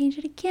can change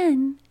it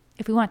again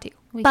if we want to.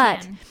 We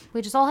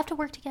just all have to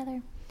work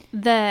together.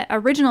 The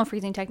original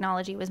freezing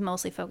technology was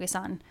mostly focused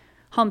on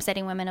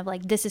homesteading women of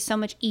like, this is so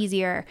much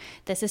easier,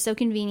 this is so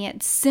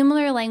convenient.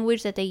 Similar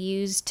language that they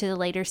used to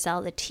later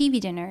sell the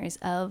TV dinners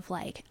of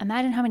like,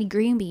 imagine how many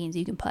green beans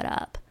you can put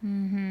up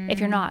if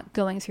you're not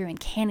going through and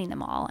canning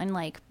them all and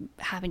like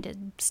having to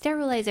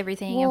sterilize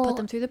everything and put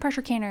them through the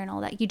pressure canner and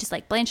all that. You just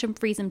like blanch them,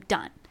 freeze them,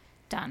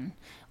 done.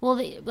 Well,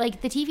 the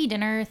TV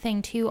dinner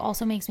thing too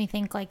also makes me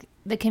think like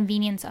the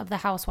convenience of the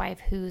housewife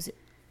who's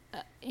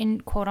in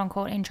quote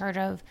unquote in charge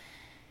of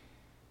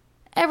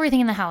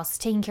everything in the house,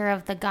 taking care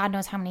of the God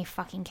knows how many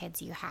fucking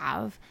kids you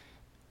have,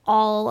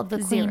 all of the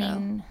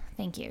cleaning. 0.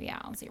 Thank you.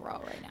 Yeah, 0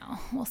 right now.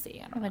 We'll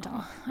see. I don't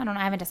know.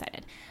 I haven't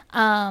decided.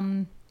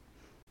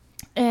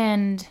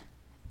 And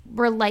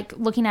we're like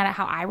looking at it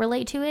how I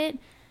relate to it.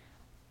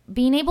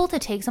 Being able to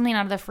take something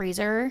out of the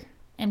freezer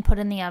and put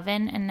in the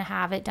oven and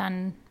have it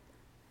done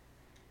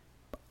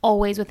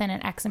always within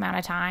an X amount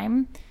of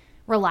time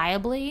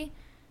reliably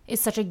is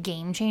such a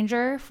game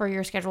changer for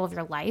your schedule of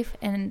your life.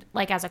 And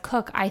like as a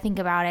cook, I think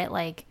about it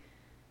like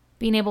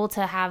being able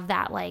to have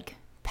that like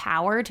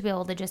power to be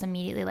able to just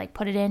immediately like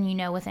put it in, you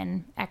know,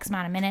 within X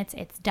amount of minutes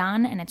it's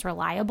done and it's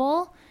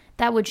reliable.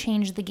 That would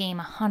change the game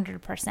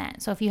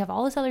 100%. So if you have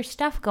all this other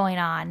stuff going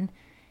on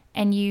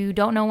and you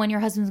don't know when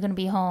your husband's going to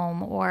be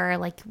home, or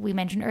like we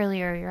mentioned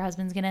earlier, your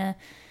husband's going to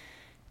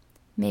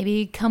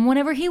maybe come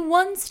whenever he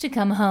wants to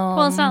come home.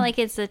 Well, it's not like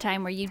it's the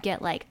time where you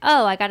get like,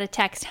 oh, I got a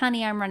text,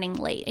 honey, I'm running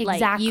late. Exactly.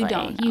 Like, you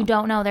don't know. You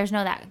don't know. There's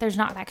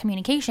not that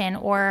communication.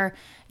 Or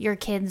your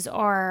kids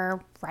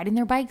are riding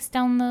their bikes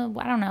down the,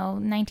 I don't know,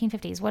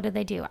 1950s. What did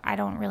they do? I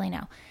don't really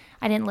know.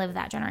 I didn't live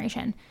that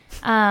generation.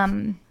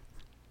 Kind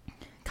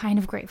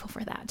of grateful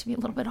for that, to be a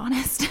little bit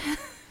honest.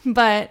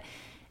 But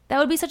that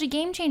would be such a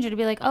game changer to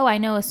be like, oh, I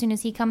know as soon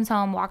as he comes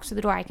home, walks through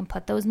the door, I can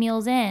put those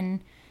meals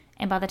in.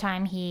 And by the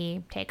time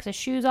he takes his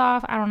shoes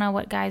off, I don't know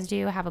what guys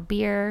do, have a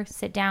beer,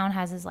 sit down,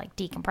 has his like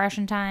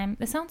decompression time.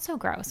 This sounds so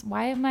gross.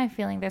 Why am I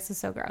feeling this is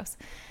so gross?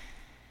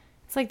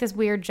 It's like this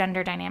weird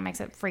gender dynamics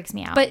that freaks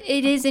me out. But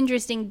it is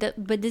interesting,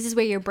 but this is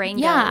where your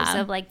brain goes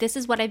of like, this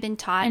is what I've been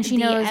taught. And she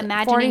knows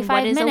imagining 45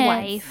 what is minutes, a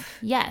wife.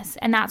 Yes,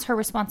 and that's her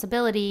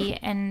responsibility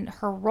and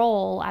her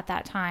role at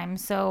that time.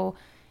 So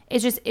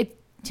it's just,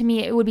 to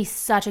me, it would be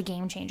such a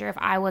game changer if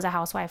I was a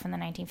housewife in the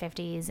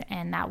 1950s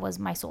and that was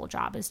my sole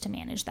job, is to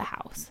manage the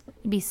house.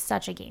 It'd be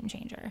such a game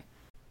changer.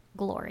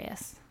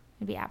 Glorious.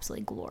 It'd be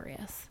absolutely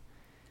glorious.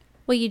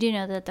 Well, you do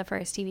know that the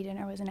first TV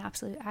dinner was an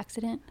absolute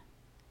accident.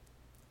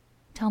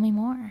 Tell me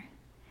more.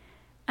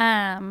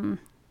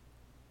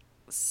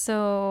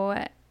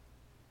 So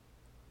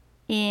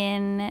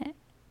in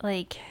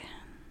like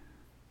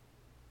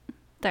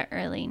the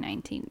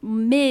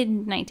mid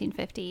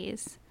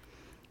 1950s,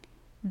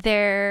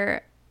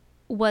 there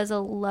was a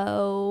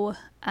low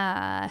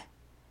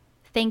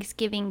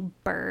Thanksgiving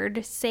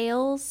bird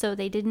sales, so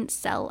they didn't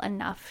sell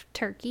enough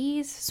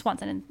turkeys.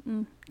 Swanson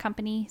and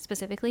Company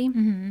specifically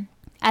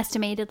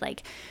estimated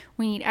like,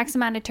 we need X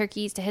amount of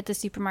turkeys to hit the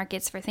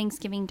supermarkets for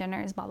Thanksgiving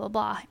dinners, blah blah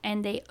blah,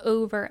 and they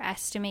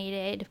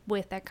overestimated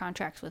with their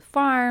contracts with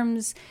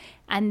farms,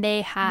 and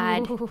they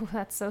had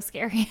that's so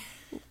scary.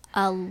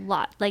 a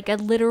lot, like a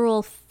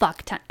literal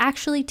fuck ton.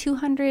 Actually,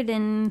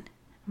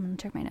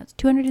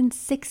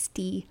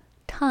 260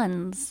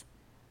 tons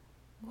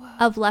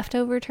of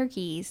leftover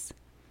turkeys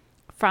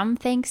from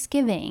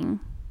Thanksgiving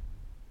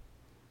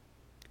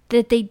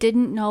that they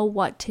didn't know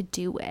what to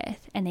do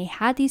with. And they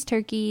had these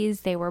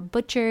turkeys, they were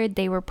butchered,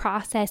 they were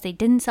processed, they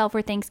didn't sell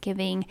for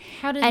Thanksgiving.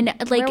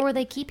 Where were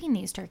they keeping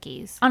these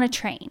turkeys? On a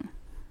train.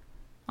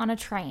 On a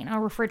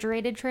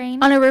refrigerated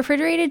train? On a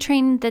refrigerated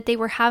train that they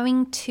were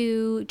having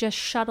to just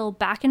shuttle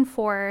back and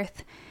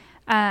forth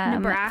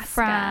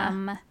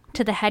Nebraska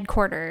to the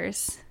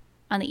headquarters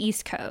on the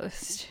East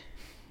Coast.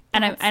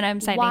 And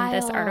I'm citing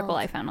this article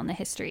I found on the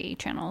History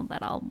Channel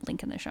that I'll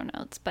link in the show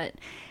notes. But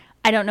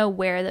I don't know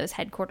where those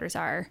headquarters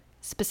are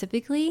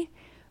specifically.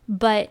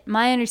 But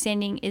my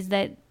understanding is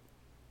that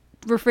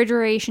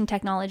refrigeration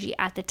technology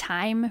at the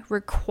time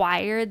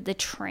required the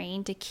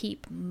train to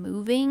keep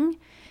moving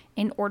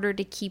in order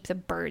to keep the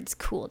birds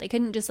cool. They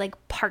couldn't just like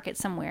park it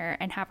somewhere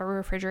and have a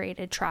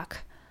refrigerated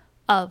truck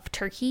of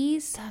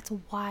turkeys. That's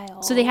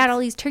wild. So they had all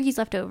these turkeys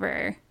left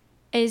over.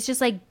 It's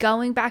just like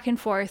going back and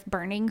forth,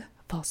 burning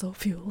fossil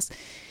fuels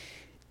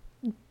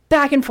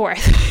back and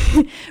forth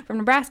from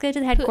Nebraska to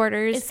the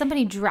headquarters. Is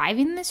somebody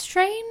driving this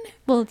train?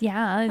 Well,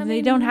 yeah,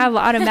 they don't have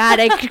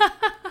automatic,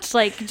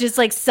 just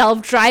like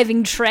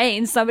self-driving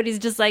trains. Somebody's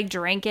just like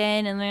drinking,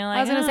 and they're like,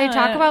 I was gonna say,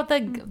 talk about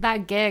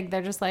that gig.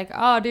 They're just like,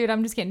 oh, dude,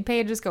 I'm just getting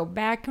paid. Just go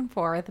back and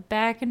forth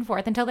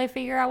until they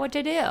figure out what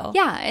to do.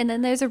 Yeah, and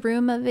then there's a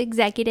room of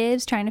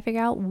executives trying to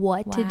figure out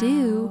what to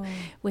do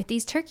with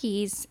these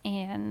turkeys,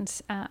 and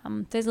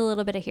there's a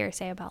little bit of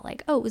hearsay about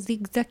like, oh, it was the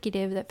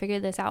executive that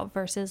figured this out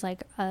versus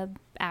like a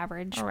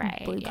average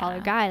blue collar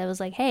guy that was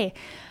like, hey,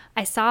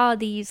 I saw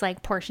these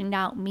like portioned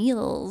out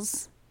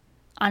meals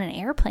on an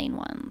airplane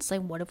once.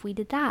 Like, what if we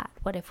did that?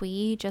 What if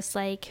we just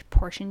like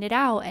portioned it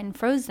out and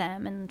froze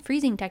them? And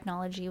freezing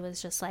technology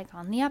was just like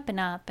on the up and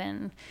up.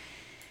 And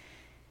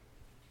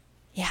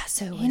yeah,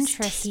 so it was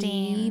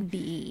interesting.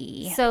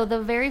 TV. So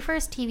the very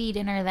first TV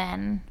dinner,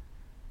 then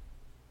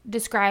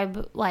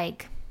describe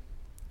like,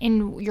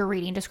 in your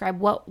reading, describe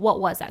what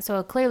was that? So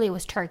it clearly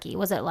was turkey.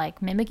 Was it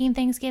like mimicking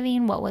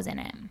Thanksgiving? What was in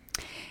it?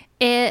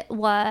 It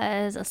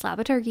was a slab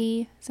of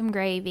turkey, some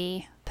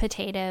gravy,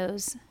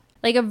 potatoes,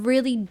 like a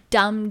really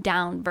dumbed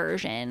down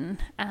version.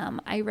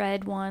 I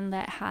read one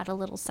that had a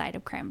little side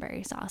of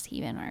cranberry sauce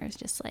even, where it was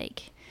just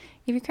like,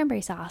 give your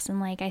cranberry sauce, and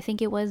like I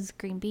think it was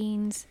green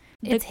beans.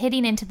 It's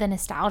hitting into the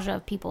nostalgia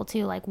of people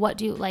too. Like, what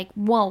do, like,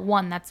 well,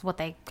 one, that's what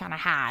they kind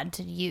of had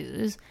to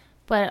use,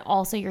 but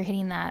also you're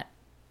hitting that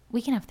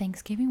we can have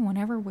Thanksgiving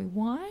whenever we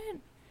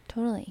want.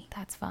 Totally.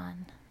 That's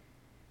fun.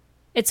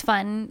 It's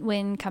fun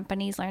when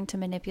companies learn to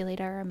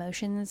manipulate our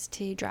emotions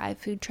to drive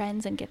food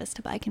trends and get us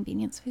to buy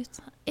convenience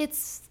foods.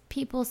 It's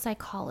people's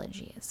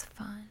psychology is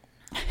fun.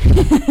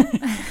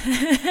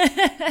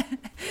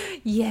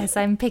 Yes,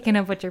 I'm picking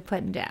up what you're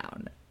putting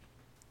down.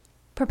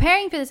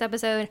 Preparing for this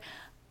episode,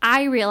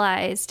 I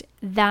realized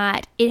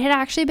that it had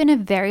actually been a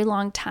very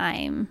long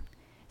time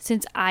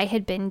since I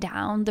had been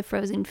down the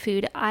frozen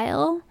food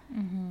aisle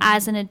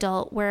as an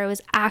adult, where I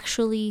was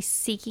actually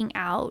seeking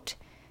out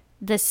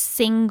the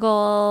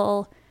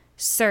single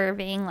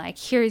serving, like,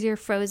 here's your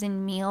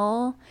frozen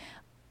meal.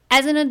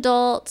 As an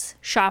adult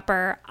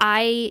shopper,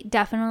 I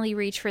definitely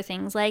reach for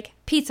things like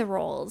pizza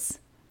rolls,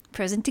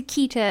 frozen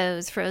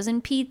taquitos,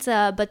 frozen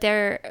pizza, but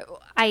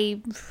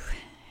I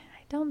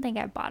don't think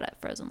I bought a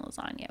frozen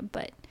lasagna,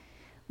 but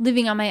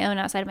living on my own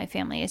outside of my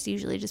family, it's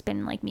usually just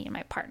been like me and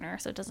my partner.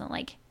 So it doesn't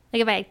like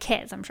if I had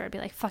kids, I'm sure I'd be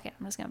like, fuck it,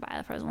 I'm just going to buy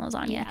the frozen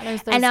lasagna. Yeah,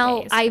 there's those and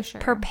now days, I've sure.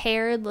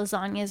 prepared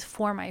lasagnas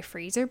for my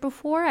freezer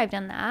before. I've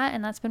done that,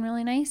 and that's been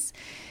really nice.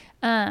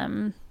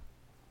 In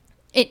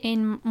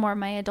more of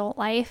my adult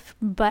life,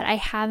 but I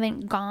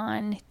haven't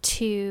gone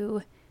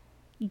to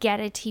get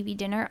a TV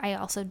dinner. I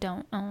also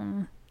don't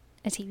own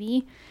a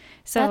TV.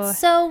 So that's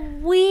so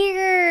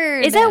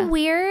weird. Is that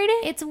weird?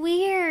 It's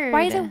weird.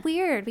 Why is it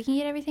weird? We can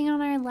get everything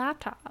on our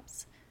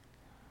laptops.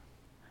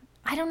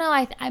 I don't know.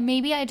 I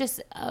maybe I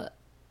just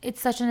it's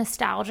such a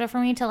nostalgia for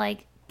me to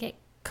like get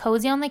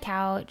cozy on the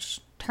couch,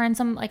 turn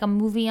some like a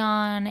movie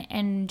on,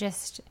 and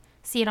just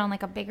see it on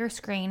like a bigger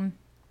screen.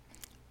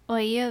 Well,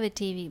 you have a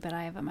TV, but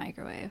I have a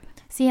microwave.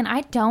 See, and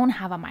I don't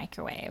have a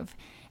microwave,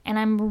 and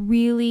I'm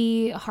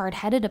really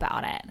hard-headed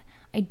about it.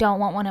 I don't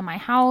want one in my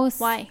house.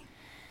 Why?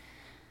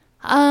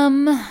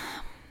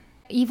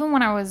 Even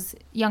when I was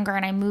younger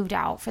and I moved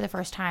out for the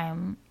first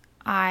time,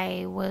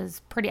 I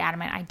was pretty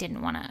adamant I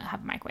didn't want to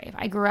have a microwave.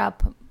 I grew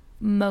up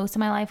most of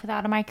my life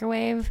without a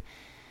microwave.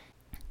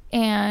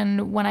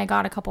 And when I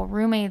got a couple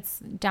roommates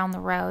down the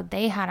road,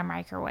 they had a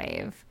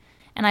microwave.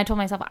 And I told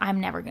myself, I'm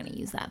never going to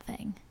use that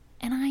thing.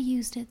 And I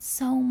used it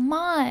so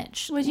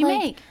much. What did you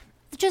make?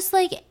 Just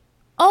like,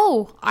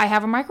 oh, I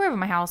have a microwave in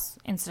my house.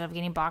 Instead of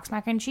getting boxed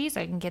mac and cheese,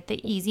 I can get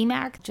the Easy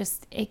Mac.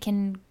 Just, it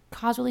can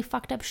cause really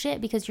fucked up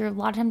shit because a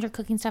lot of times you're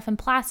cooking stuff in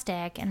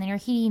plastic and then you're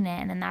heating it,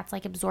 and then that's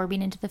like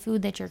absorbing into the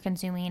food that you're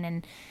consuming,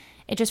 and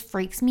it just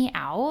freaks me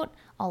out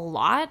a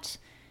lot.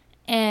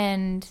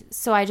 And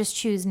so I just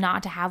choose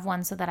not to have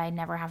one so that I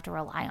never have to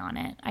rely on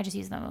it. I just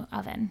use the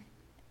oven.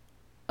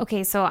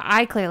 Okay, so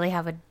I clearly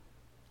have a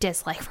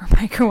dislike for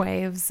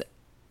microwaves.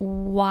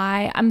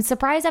 Why? I'm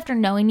surprised after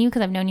knowing you,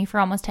 because I've known you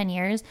for almost 10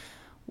 years.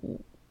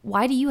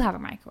 Why do you have a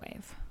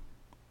microwave?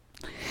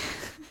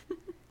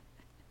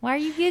 Why are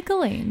you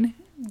giggling?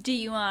 Do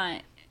you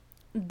want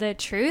the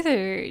truth,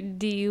 or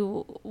do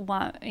you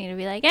want me to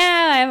be like,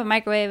 I have a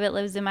microwave, it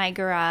lives in my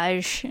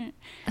garage?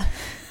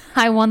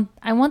 I want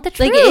the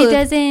truth.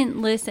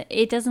 Like,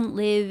 it doesn't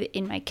live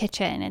in my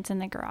kitchen. It's in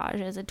the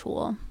garage as a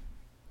tool.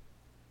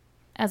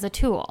 As a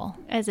tool.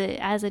 As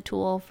a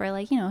tool for,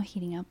 like,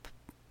 heating up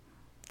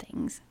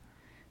things.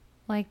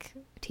 Like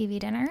TV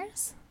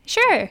dinners?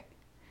 Sure.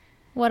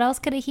 What else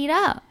could it heat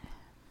up?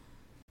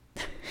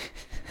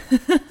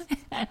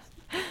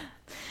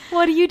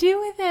 What do you do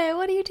with it?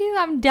 What do you do?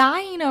 I'm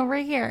dying over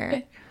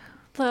here.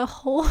 The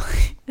whole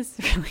is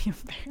really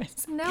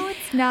embarrassing. No,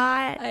 it's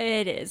not.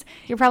 It is.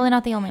 You're probably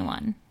not the only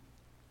one.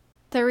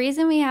 The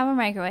reason we have a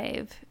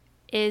microwave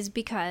is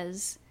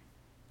because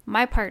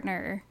my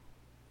partner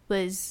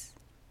was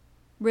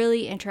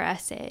really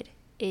interested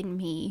in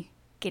me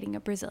getting a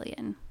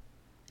Brazilian.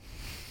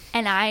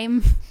 And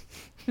I'm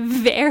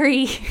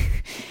very,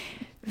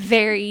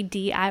 very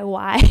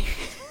DIY.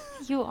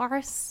 You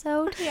are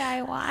so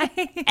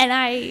DIY. And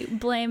I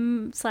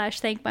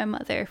blame/thank my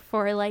mother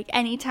for, like,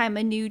 anytime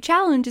a new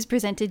challenge is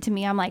presented to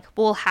me, I'm like,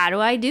 well, how do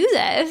I do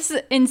this?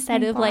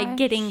 Instead of like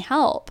getting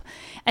help.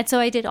 And so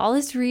I did all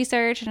this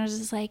research, and I was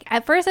just like,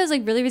 at first I was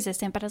like really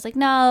resistant, but I was like,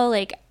 no,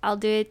 like, I'll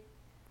do it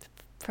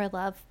for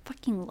love,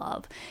 fucking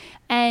love.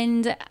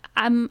 And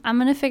I'm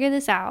going to figure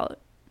this out,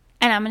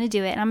 and I'm going to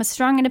do it. And I'm a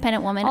strong,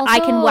 independent woman. Also, I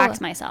can wax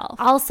myself.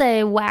 I'll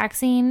say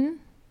waxing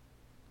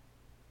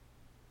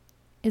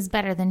is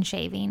better than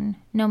shaving,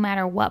 no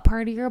matter what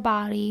part of your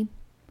body,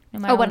 no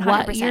matter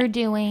what you're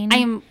doing. I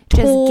am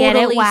just totally get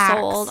it waxed.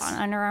 sold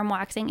on underarm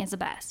waxing is the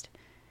best.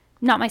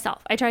 Not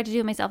myself. I tried to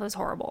do it myself. It was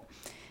horrible.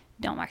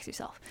 Don't wax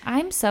yourself.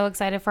 I'm so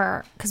excited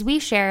because we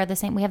have the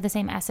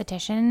same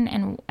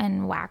esthetician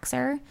and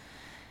waxer.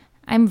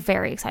 I'm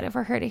very excited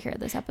for her to hear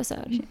this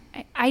episode.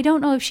 I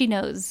don't know if she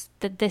knows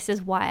that this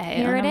is why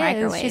I own a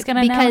microwave. She's going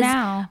to know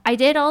now. I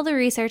did all the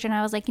research, and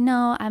I was like,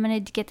 no, I'm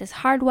going to get this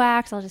hard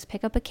wax. I'll just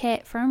pick up a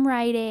kit from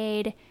Rite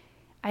Aid.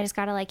 I just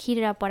got to, like, heat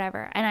it up,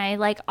 whatever. And I,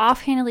 like,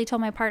 offhandedly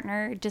told my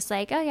partner, just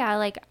like, oh, yeah,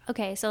 like,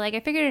 okay. So, like, I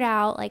figured it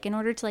out. Like, in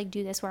order to, like,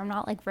 do this where I'm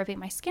not, like, ripping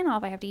my skin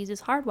off, I have to use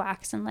this hard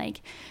wax. And,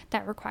 like,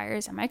 that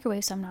requires a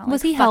microwave. So I'm not, like,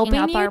 was he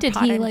helping you? Did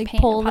he, like,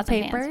 pull the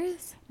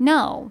papers?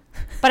 No.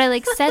 But I,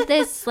 like, said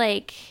this,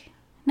 like...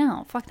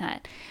 No, fuck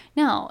that.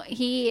 No,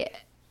 he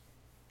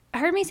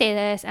heard me say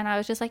this, and I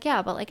was just like,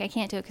 yeah, but, like, I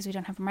can't do it because we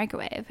don't have a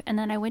microwave. And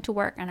then I went to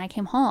work, and I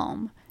came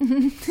home.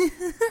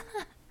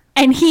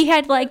 And he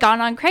had, like,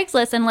 gone on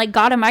Craigslist and, like,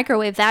 got a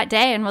microwave that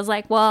day and was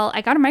like, well,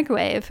 I got a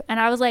microwave.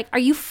 And I was like, are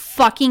you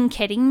fucking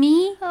kidding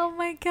me? Oh,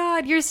 my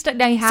God. You're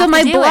now you have so to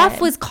my do bluff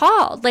it. was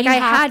called. Like, I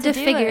had to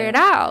figure it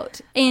out.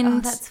 And oh,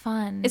 that's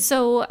fun.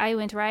 So I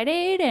went to Rite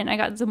Aid, and I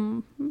got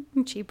some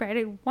cheap Rite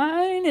Aid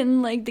wine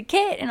and, like, the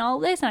kit and all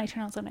this. And I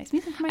turned on some nice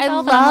music for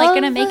myself. And I'm, like,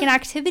 going to make an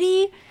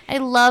activity. I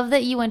love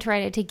that you went to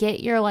Rite Aid to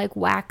get your, like,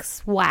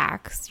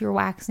 your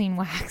waxing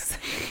wax.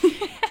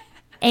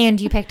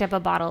 And you picked up a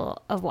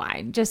bottle of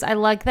wine. Just, I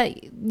like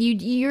that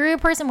you're a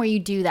person where you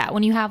do that.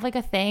 When you have, like,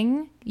 a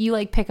thing, you,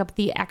 like, pick up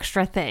the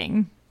extra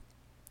thing.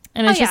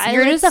 And it's just, I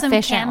you're lit just some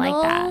efficient like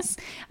that. candles.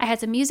 I had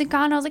some music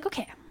on. I was like,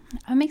 okay,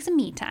 I'll make some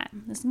me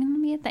time. This is going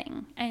to be a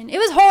thing. And it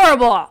was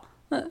horrible.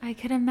 I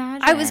could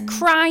imagine. I was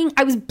crying.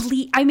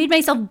 I made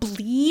myself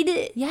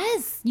bleed.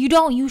 Yes.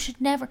 You should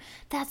never.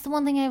 That's the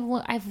one thing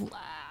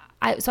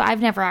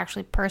I've never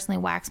actually personally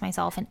waxed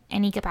myself in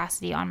any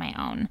capacity on my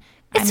own.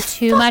 I'm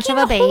too much of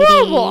a baby.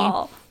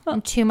 Horrible.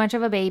 I'm too much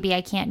of a baby.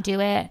 I can't do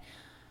it.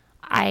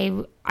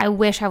 I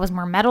wish I was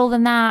more metal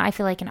than that. I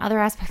feel like in other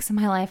aspects of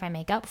my life I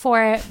make up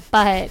for it.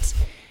 But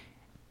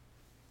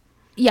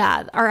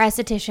yeah, our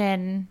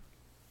esthetician,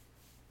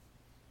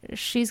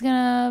 she's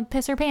gonna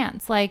piss her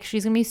pants. Like,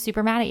 she's gonna be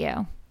super mad at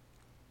you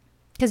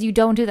because you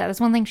don't do that. That's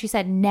one thing she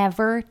said.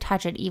 Never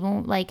touch it.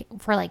 Even like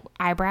for like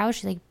eyebrows,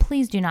 she's like,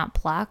 please do not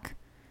pluck.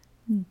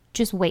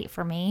 Just wait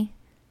for me.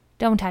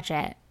 Don't touch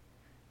it.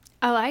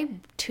 Oh, I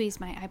tweezed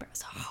my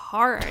eyebrows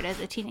hard as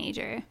a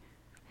teenager.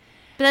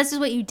 But that's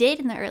just what you did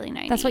in the early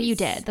 90s. That's what you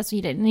did.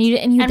 And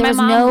And there was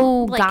my mom,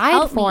 no like, guide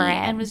helped for me it.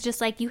 and was just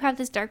like, you have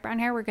this dark brown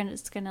hair. We're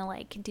just gonna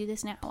like do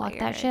this now. Pluck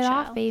that shit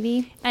off,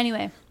 baby.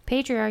 Anyway,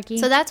 Patriarchy.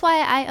 so that's why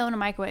I own a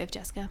microwave,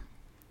 Jessica.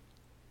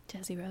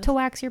 Jessie Rose. To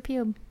wax your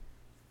pube.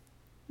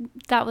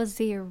 That was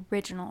the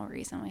original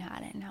reason we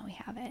had it. Now we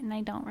have it, and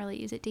I don't really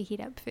use it to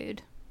heat up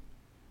food.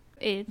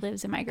 It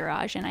lives in my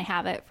garage, and I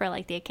have it for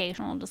like the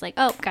occasional, just like,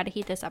 oh, got to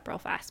heat this up real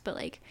fast. But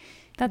like,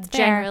 That's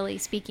fair. generally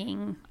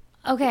speaking,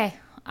 Okay,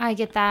 I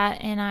get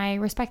that, and I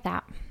respect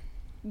that.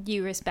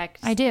 you respect.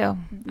 I do.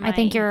 I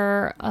think my-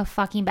 you're a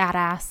fucking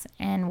badass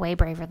and way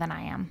braver than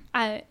I am.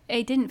 I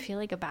didn't feel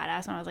like a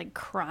badass when I was like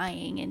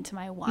crying into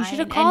my wine. should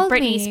have called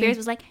and Britney me. Spears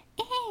was like,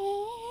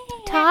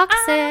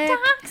 Toxic. I'm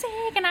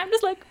toxic, and I'm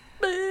just like,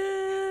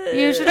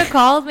 You should have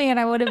called me, and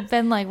I would have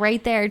been like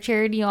right there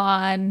cheering you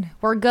on.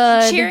 We're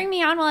good. cheering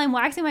me on while I'm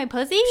waxing my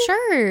pussy.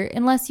 Sure,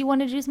 unless you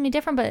wanted to do something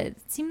different, but it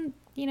seemed,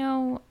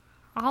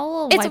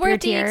 I'll It's wipe your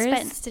worth the tears.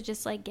 expense to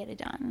just like get it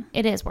done.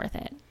 It is worth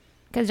it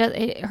because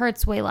it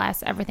hurts way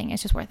less. Everything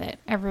is just worth it.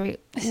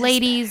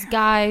 Ladies,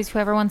 guys,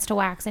 whoever wants to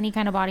wax any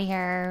kind of body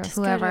hair, Just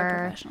go to a whoever,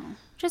 professional.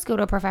 just go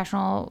to a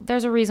professional.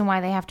 There's a reason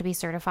why they have to be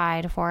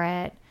certified for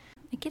it.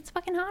 It gets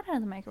fucking hot out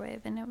of the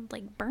microwave, and it would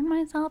like burn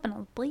myself, and I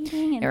was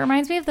bleeding. And It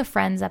reminds me of the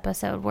Friends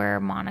episode where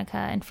Monica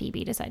and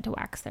Phoebe decide to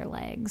wax their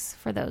legs.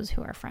 For those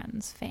who are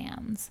Friends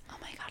fans, oh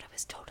my god, it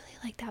was totally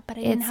like that. But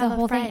I didn't it's have the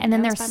whole a friend. thing, and then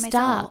I they're was by stuck.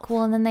 myself.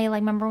 Well, and then they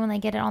like remember when they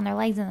get it on their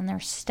legs, and then they're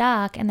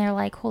stuck, and they're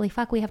like, "Holy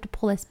fuck, we have to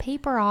pull this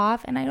paper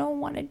off," and I don't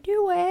want to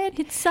do it.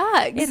 It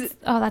sucks.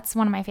 That's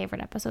one of my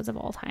favorite episodes of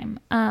all time.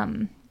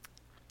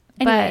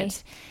 Anyway.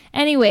 But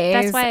anyways,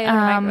 That's why I own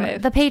a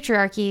microwave. the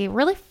patriarchy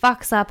really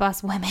fucks up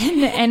us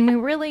women, and we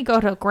really go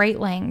to great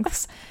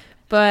lengths.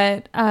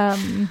 But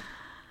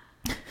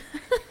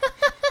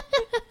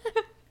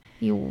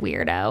you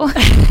weirdo.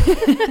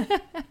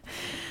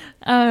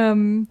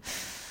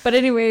 But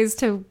anyways,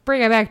 to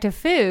bring it back to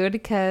food,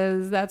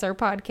 because that's our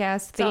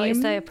podcast It's always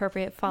theme. the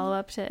appropriate follow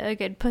up to a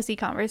good pussy I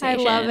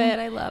conversation. love it.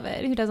 I love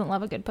it. Who doesn't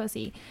love a good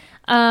pussy?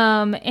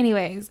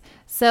 Anyways,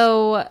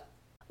 so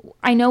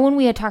I know when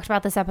we had talked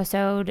about this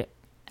episode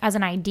as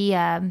an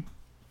idea,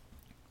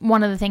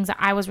 one of the things that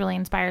I was really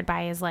inspired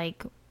by is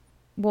like,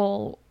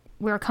 well,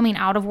 we were coming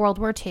out of World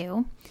War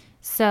II.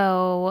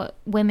 So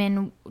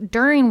women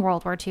during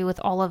World War II, with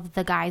all of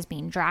the guys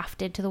being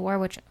drafted to the war,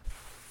 which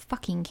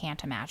fucking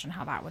can't imagine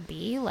how that would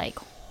be. Like,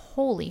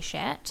 holy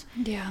shit.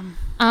 Yeah.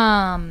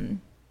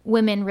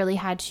 Women really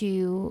had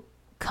to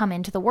come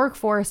into the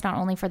workforce, not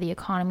only for the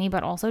economy,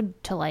 but also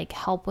to like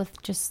help with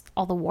just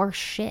all the war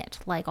shit,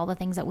 like all the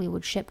things that we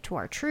would ship to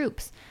our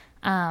troops.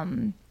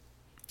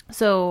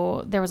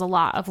 So there was a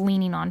lot of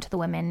leaning on to the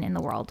women in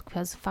the world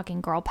because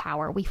fucking girl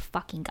power. We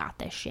fucking got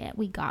this shit.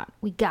 We got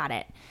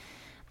it.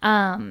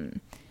 And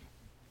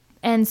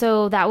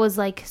so that was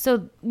like,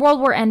 so World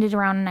War ended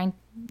around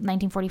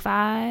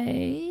 1945. Am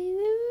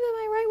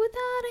I right with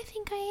that? I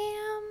think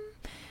I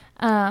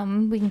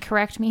am. We can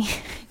correct me,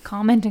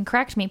 comment and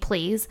correct me,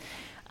 please.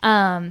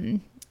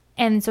 And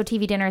so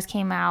TV Dinners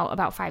came out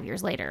about 5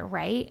 years later,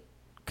 right?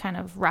 Kind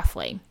of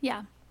roughly.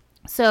 Yeah.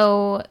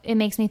 So it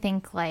makes me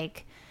think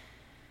like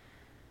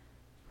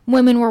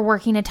women were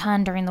working a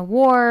ton during the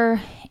war.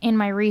 In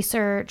my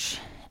research,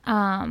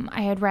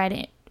 I had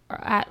read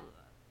at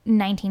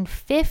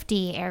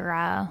 1950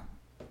 era,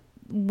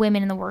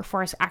 women in the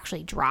workforce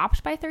actually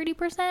dropped by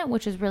 30%,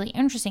 which is really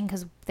interesting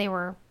because they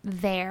were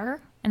there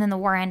and then the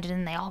war ended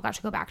and they all got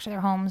to go back to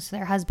their homes,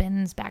 their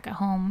husbands back at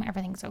home.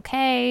 Everything's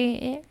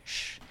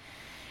okay-ish.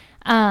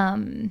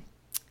 And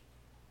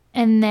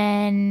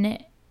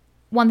then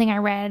one thing I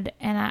read,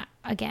 and I,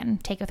 again,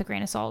 take it with a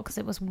grain of salt because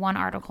it was one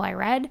article I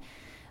read,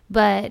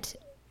 but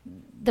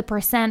the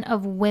percent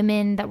of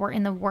women that were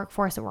in the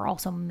workforce that were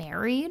also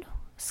married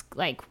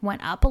like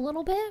went up a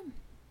little bit.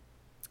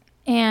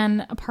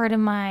 And a part of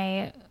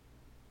my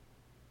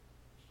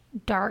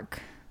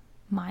dark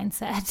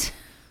mindset,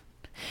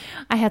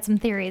 I had some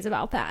theories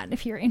about that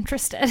if you're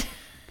interested.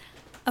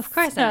 Of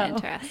course I'm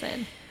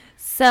interested.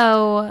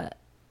 So,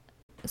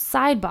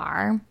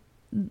 sidebar,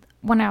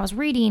 when I was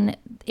reading,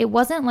 it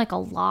wasn't like a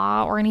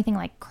law or anything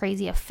like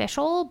crazy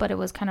official, but it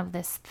was kind of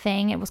this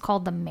thing. It was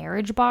called the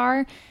marriage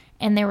bar.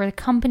 And there were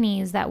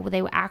companies that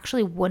they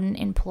actually wouldn't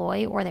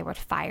employ, or they would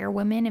fire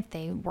women if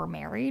they were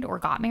married or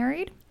got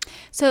married.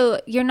 So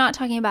you're not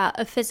talking about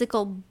a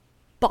physical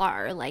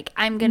bar, like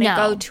I'm gonna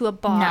go to a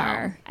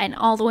bar and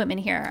all the women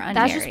here are unmarried.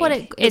 That's just what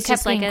it's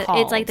just like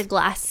it's like the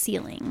glass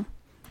ceiling.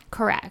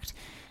 Correct.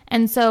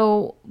 And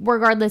so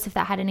regardless if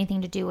that had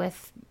anything to do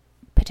with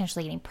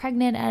potentially getting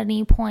pregnant at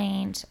any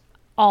point,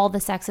 all the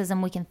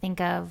sexism we can think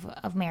of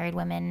married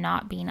women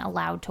not being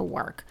allowed to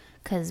work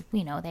because,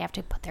 you know, they have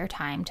to put their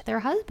time to their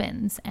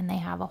husbands and they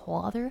have a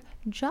whole other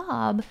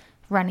job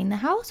running the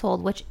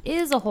household, which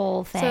is a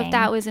whole thing. So if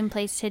that was in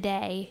place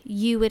today,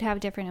 you would have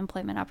different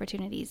employment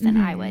opportunities than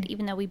I would,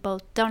 even though we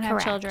both don't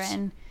have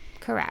children.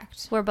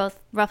 Correct. We're both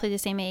roughly the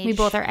same age. We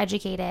both are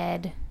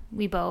educated.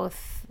 We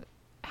both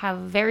have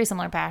very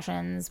similar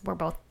passions. We're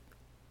both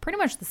pretty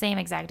much the same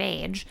exact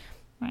age.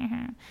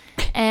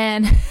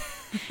 And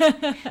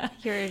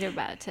you're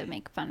about to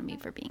make fun of me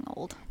for being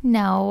old.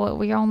 No,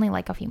 we're only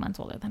like a few months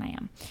older than I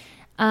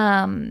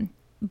am.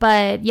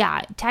 But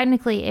yeah,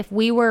 technically, if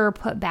we were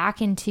put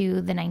back into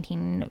the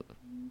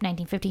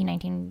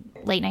 1950s,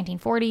 late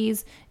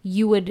 1940s,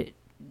 you would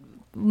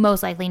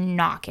most likely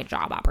not get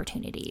job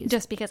opportunities.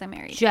 Just because I'm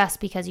married. Just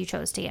because you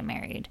chose to get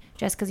married.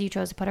 Just because you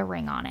chose to put a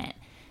ring on it.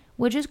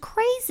 Which is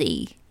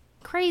crazy.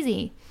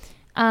 Crazy.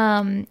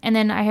 And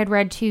then I had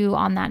read too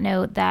on that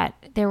note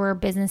that there were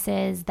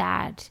businesses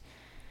that,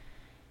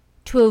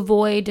 to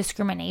avoid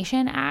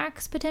discrimination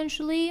acts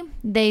potentially,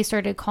 they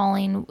started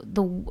calling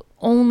the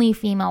only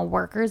female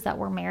workers that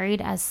were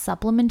married as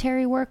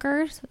supplementary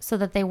workers so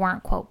that they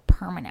weren't, quote,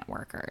 permanent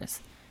workers.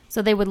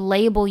 So they would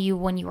label you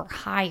when you were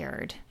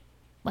hired.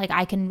 Like,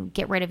 I can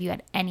get rid of you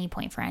at any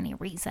point for any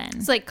reason.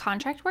 It's like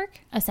contract work?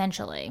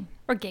 Essentially.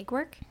 Or gig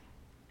work?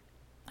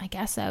 I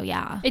guess so,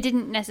 yeah. It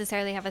didn't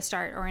necessarily have a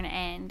start or an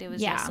end. It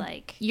was just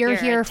like, you're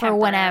here for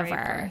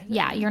whenever.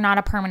 Yeah, you're not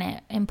a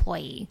permanent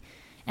employee.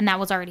 And that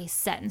was already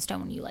set in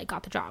stone when you like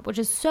got the job, which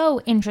is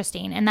so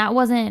interesting. And that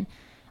wasn't,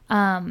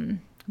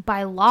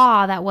 by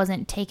law, that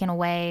wasn't taken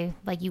away.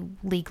 Like, you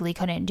legally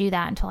couldn't do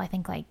that until I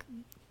think like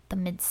the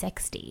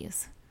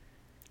mid-60s.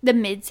 The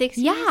mid-60s?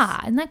 Yeah.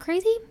 Isn't that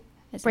crazy?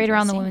 That's right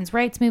around the women's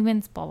rights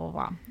movements, blah, blah,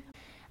 blah.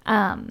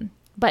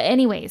 But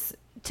anyways,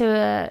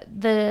 to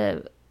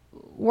the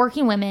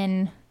working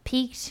women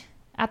peaked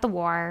at the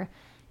war.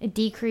 It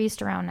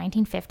decreased around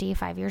 1950,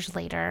 5 years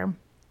later.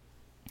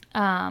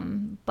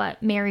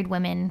 But married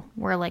women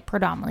were like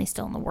predominantly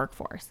still in the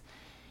workforce.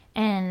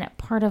 And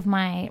part of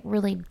my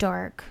really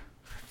dark,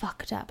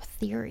 fucked up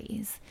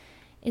theories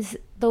is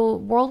the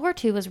World War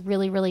II was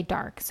really, really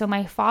dark. So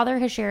my father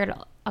has shared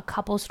a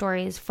couple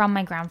stories from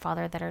my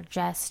grandfather that are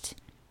just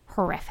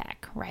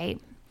horrific,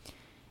 right?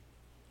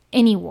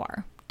 Any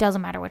war,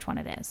 doesn't matter which one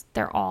it is,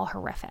 they're all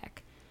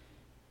horrific.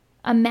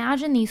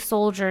 Imagine these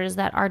soldiers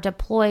that are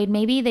deployed.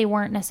 Maybe they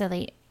weren't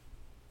necessarily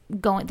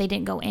they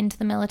didn't go into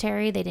the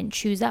military, they didn't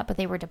choose that, but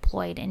they were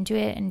deployed into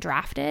it and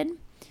drafted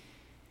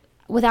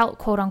without,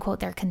 quote unquote,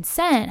 their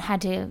consent,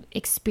 had to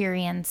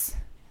experience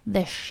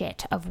the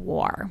shit of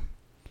war.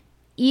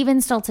 Even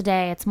still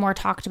today, it's more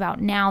talked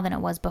about now than it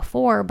was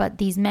before, but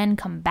these men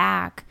come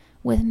back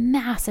with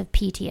massive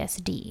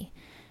PTSD,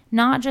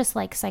 not just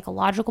like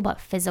psychological, but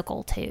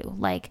physical too.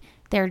 Like,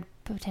 they're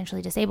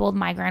potentially disabled.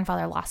 My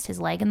grandfather lost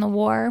his leg in the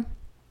war.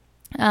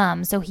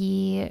 So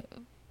he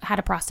had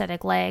a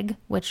prosthetic leg,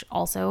 which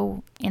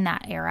also in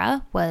that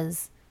era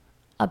was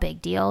a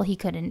big deal. He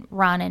couldn't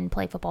run and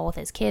play football with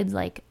his kids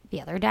like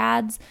the other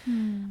dads.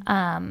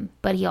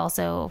 But he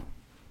also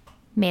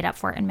made up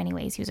for it in many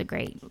ways. He was a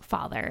great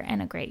father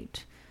and a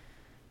great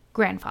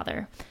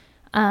grandfather.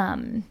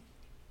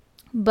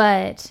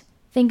 But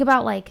think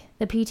about like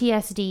the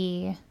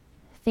PTSD.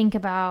 Think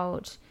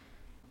about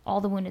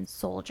all the wounded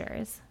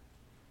soldiers.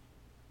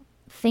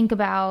 Think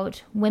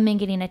about women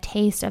getting a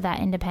taste of that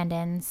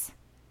independence.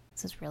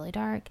 This is really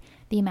dark.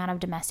 The amount of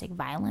domestic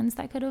violence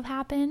that could have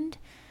happened.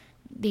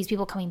 These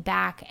people coming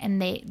back and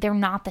they're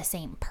not the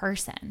same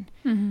person.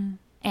 Mm-hmm.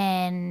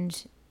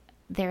 And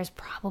there's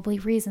probably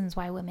reasons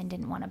why women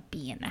didn't want to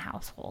be in the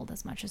household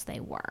as much as they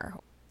were.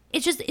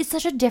 It's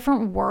such a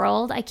different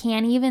world. I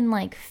can't even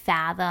like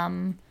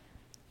fathom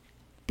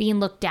being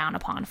looked down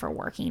upon for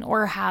working,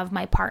 or have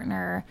my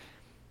partner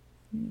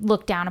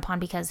looked down upon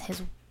because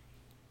his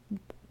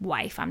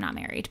wife, I'm not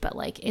married, but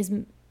like is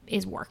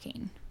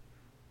working.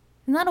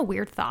 Isn't that a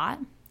weird thought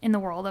in the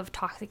world of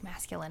toxic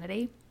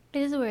masculinity?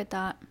 It is a weird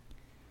thought.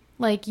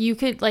 Like, you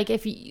could, like,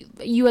 if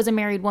you as a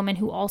married woman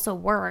who also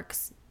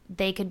works,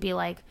 they could be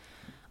like,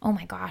 oh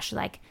my gosh,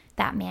 like,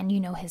 that man, you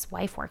know, his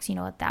wife works, you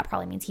know what, that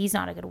probably means he's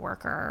not a good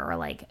worker, or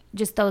like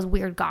just those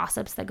weird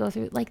gossips that go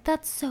through. Like,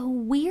 that's so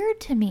weird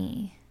to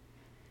me.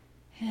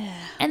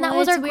 And that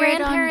was our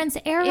grandparents'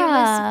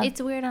 era.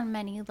 It's weird on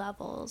many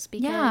levels,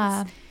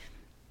 because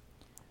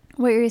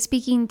what you're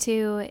speaking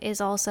to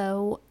is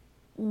also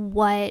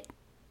what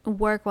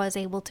work was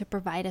able to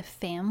provide a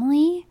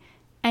family.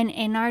 And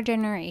in our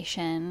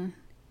generation,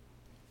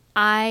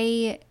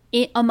 I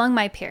among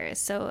my peers,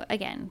 so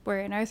again, we're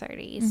in our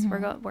 30s.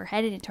 Mm-hmm. We're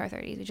headed into our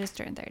 30s. We just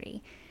turned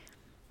 30.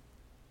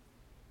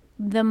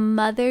 The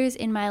mothers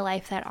in my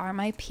life that are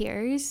my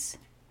peers,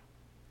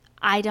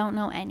 I don't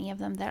know any of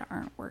them that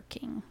aren't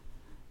working.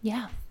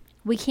 Yeah.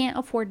 We can't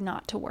afford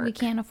not to work. We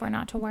can't afford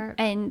not to work.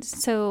 And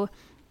so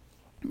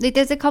like,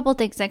 there's a couple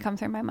things that come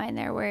through my mind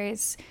there,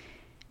 whereas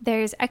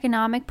there's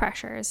economic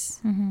pressures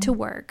to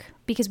work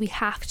because we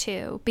have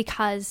to,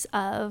 because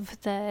of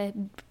the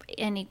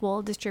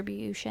unequal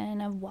distribution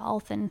of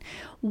wealth and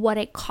what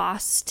it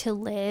costs to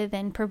live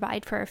and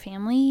provide for a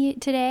family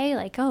today.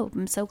 Like, oh,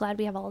 I'm so glad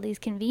we have all these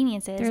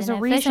conveniences. There's and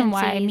a reason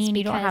why efficiencies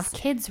you don't have because-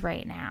 kids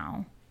right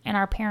now. And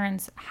our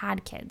parents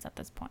had kids at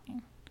this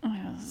point.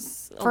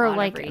 There's a For lot of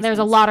like, there's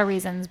a reasons. lot of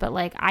reasons, but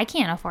like, I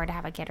can't afford to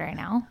have a kid right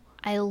now.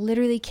 I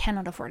literally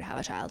cannot afford to have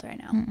a child right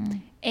now.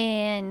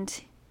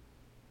 And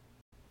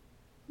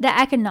the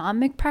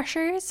economic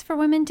pressures for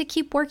women to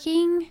keep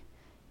working,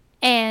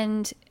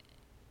 and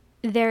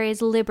there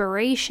is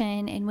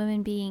liberation in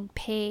women being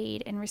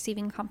paid and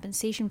receiving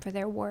compensation for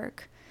their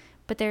work,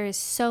 but there is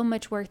so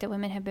much work that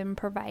women have been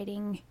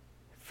providing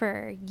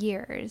for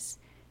years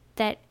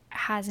that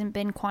hasn't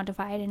been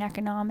quantified in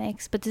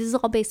economics. But this is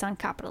all based on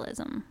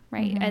capitalism,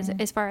 right?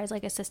 As far as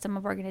like a system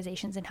of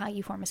organizations and how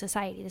you form a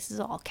society, this is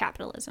all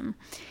capitalism.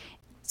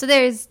 So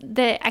there's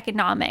the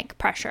economic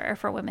pressure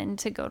for women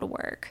to go to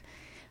work,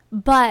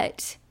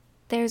 but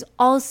there's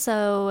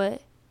also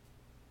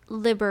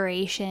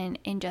liberation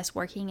in just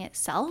working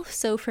itself.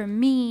 So for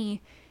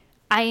me,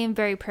 I am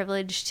very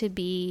privileged to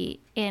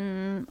be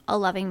in a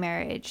loving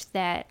marriage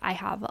that I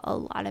have a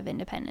lot of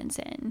independence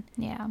in.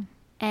 Yeah.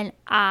 And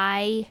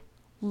I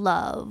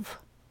love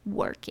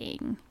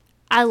working.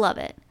 I love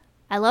it.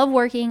 I love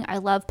working. I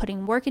love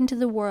putting work into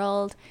the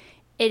world.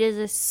 It is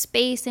a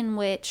space in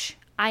which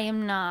I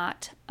am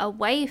not a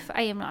wife.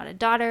 I am not a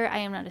daughter. I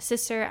am not a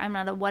sister. I'm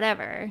not a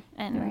whatever.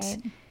 And Right.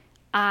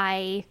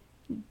 I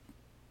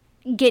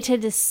get to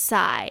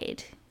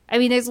decide. I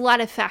mean, there's a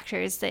lot of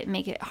factors that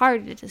make it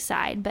hard to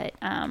decide, but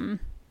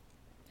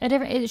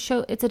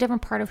It's a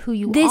different part of who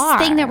you this are.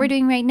 thing that we're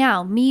doing right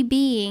now, me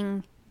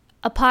being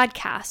a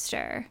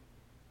podcaster,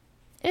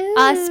 Ooh.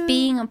 us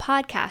being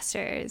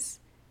podcasters,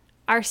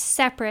 are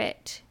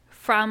separate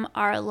from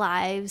our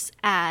lives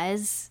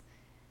as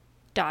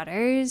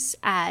daughters,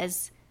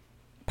 as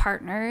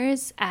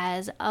partners,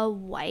 as a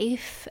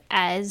wife,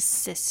 as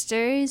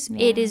sisters.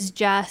 Yeah. It is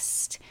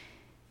just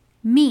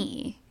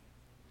me,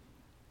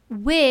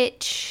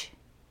 which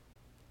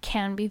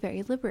can be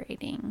very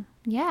liberating.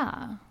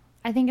 Yeah.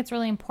 I think it's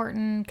really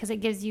important because it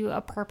gives you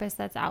a purpose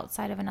that's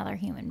outside of another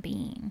human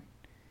being,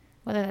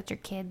 whether that's your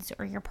kids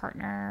or your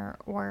partner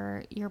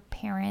or your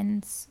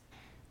parents.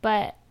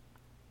 But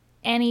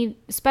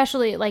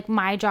especially like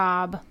my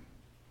job,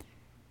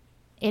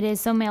 it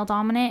is so male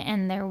dominant,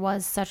 and there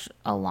was such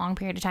a long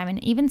period of time,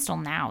 and even still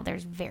now,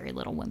 there's very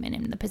little women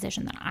in the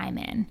position that I'm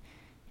in.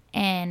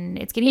 And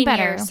it's getting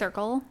better. In your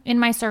circle? In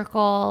my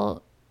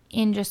circle,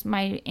 in just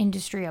my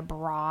industry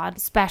abroad,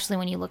 especially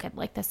when you look at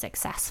like the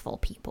successful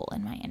people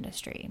in my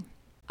industry.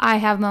 I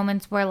have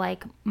moments where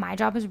like my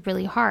job is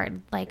really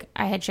hard. Like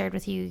I had shared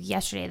with you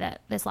yesterday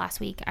that this last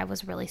week I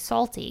was really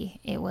salty.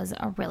 It was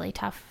a really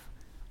tough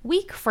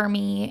week for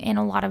me in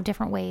a lot of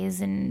different ways.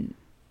 And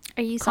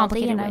Are you salty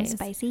complicated and I'm ways.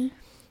 spicy?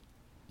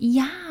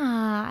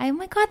 yeah, oh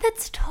my God,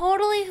 that's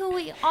totally who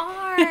we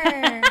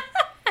are.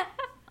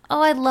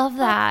 Oh, I love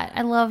that.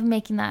 I love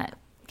making that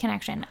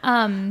connection.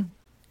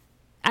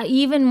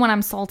 Even when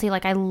I'm salty,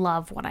 like I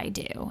love what I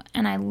do.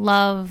 And I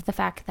love the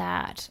fact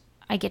that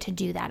I get to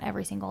do that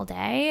every single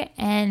day.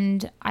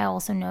 And I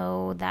also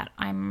know that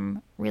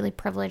I'm really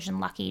privileged and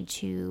lucky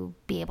to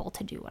be able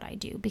to do what I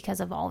do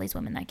because of all these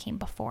women that came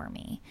before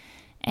me.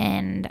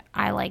 And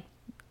I like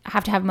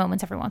have to have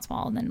moments every once in a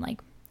while and then like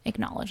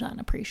acknowledge that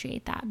and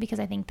appreciate that because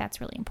I think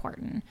that's really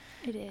important.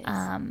 It is.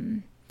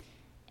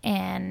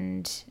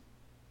 And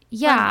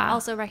yeah,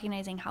 Also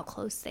recognizing how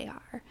close they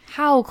are.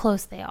 how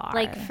close they are.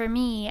 Like for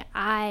me,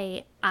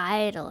 I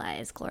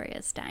idolize Gloria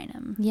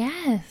Steinem.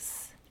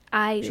 yes,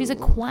 I she's a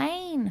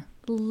queen.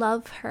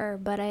 love her,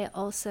 but I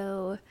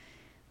also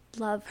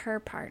love her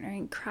partner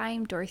in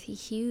crime, Dorothy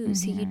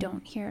Hughes, who you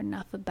don't hear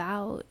enough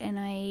about. And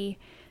I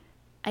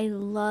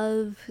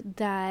love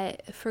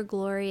that for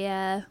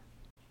Gloria,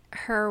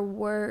 her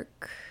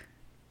work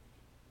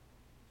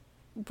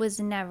was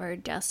never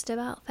just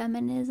about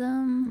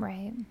feminism.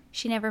 Right.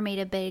 She never made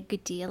a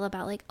big deal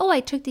about like, oh,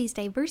 I took these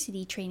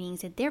diversity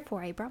trainings and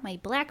therefore I brought my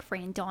black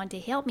friend on to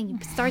help me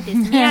start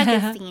this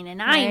magazine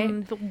and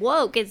I'm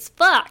woke as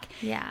fuck.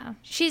 Yeah.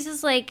 She's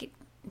just like,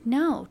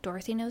 no,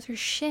 Dorothy knows her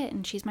shit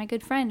and she's my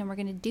good friend and we're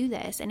going to do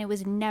this. And it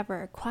was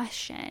never a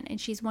question. And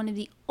she's one of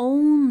the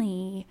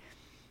only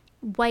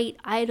white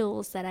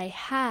idols that I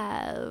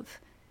have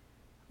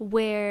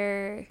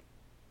where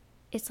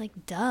it's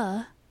like,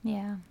 duh.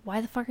 Yeah.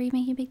 Why the fuck are you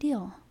making a big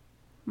deal?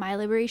 My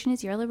liberation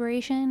is your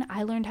liberation.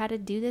 I learned how to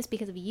do this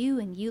because of you,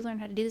 and you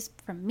learned how to do this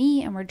from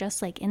me, and we're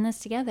just like in this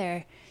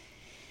together.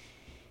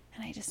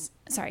 and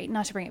sorry,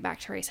 not to bring it back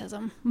to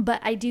racism, but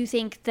I do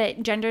think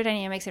that gender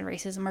dynamics and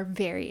racism are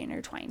very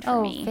intertwined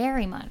for me. Oh,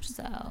 very much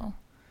so.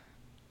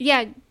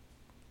 Yeah,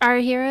 our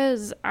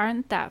heroes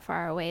aren't that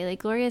far away. Like,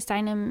 Gloria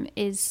Steinem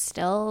is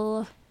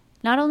still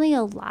not only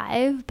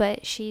alive,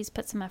 but she's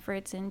put some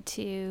efforts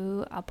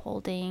into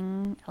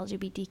upholding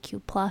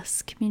LGBTQ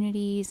plus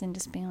communities and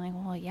just being like,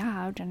 well,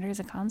 yeah, gender is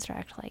a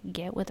construct. Like,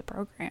 get with the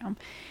program.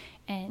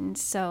 And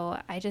so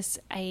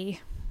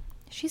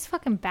she's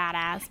fucking badass,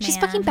 man. She's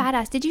fucking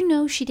badass. Did you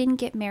know she didn't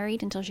get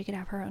married until she could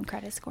have her own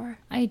credit score?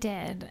 I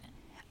did.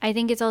 I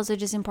think it's also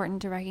just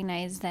important to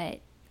recognize that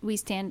we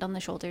stand on the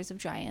shoulders of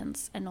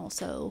giants, and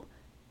also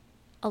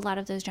a lot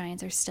of those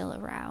giants are still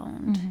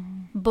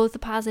around, both the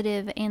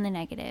positive and the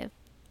negative,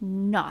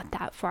 not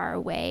that far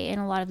away. And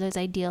a lot of those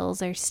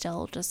ideals are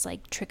still just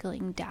like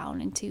trickling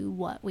down into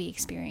what we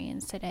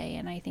experience today.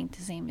 And I think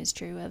the same is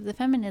true of the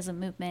feminism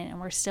movement.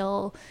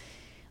 And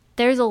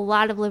there's a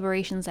lot of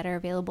liberations that are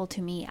available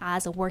to me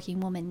as a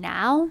working woman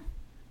now.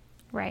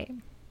 Right.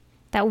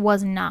 That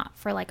was not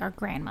for like our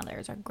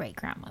grandmothers or great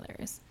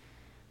grandmothers.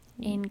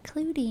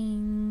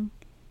 Including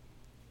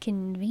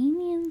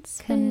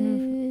convenience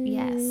food.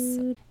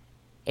 Yes.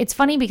 It's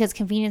funny because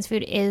convenience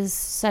food is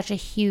such a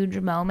huge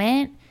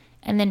moment.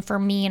 And then for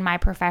me in my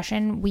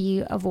profession,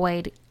 we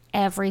avoid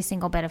every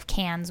single bit of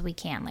cans we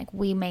can. Like,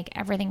 we make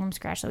everything from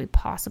scratch that we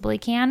possibly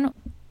can.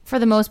 For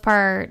the most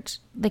part,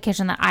 the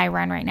kitchen that I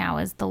run right now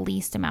is the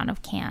least amount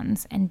of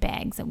cans and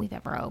bags that we've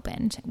ever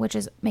opened, which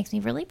makes me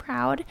really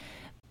proud.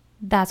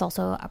 That's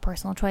also a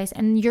personal choice.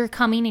 And you're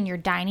coming and you're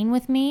dining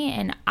with me,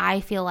 and I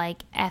feel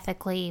like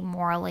ethically,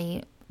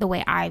 morally, the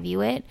way I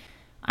view it,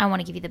 I want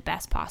to give you the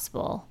best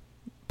possible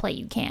plate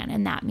you can,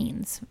 and that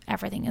means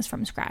everything is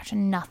from scratch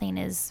and nothing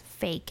is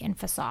fake and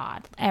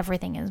facade.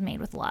 Everything is made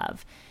with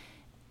love.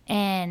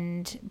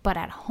 But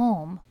at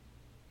home,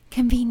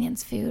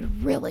 convenience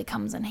food really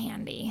comes in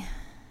handy,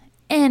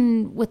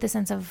 and with the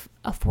sense of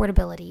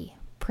affordability,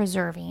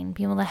 preserving,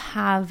 being able to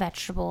have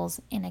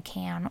vegetables in a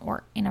can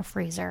or in a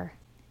freezer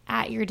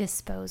at your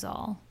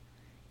disposal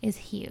is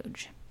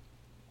huge.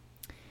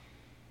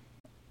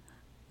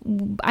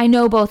 I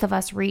know both of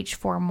us reach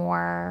for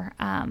more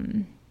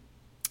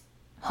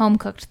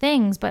home-cooked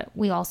things, but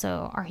we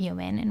also are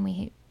human, and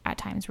we at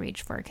times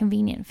reach for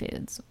convenient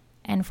foods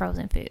and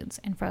frozen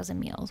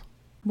meals.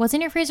 What's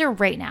in your freezer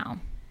right now?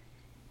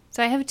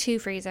 So I have 2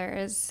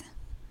 freezers.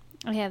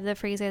 I have the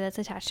freezer that's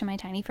attached to my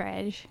tiny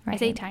fridge. Right. I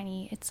say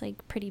tiny, it's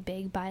like pretty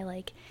big by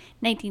like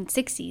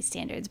 1960s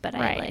standards, but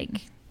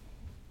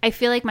I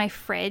feel like my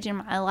fridge in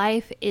my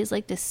life is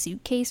like the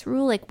suitcase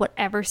rule. Like,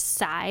 whatever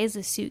size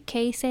the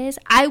suitcase is,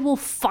 I will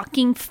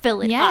fucking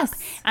fill it up.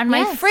 On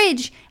my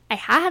fridge, I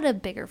had a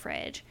bigger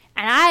fridge,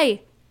 and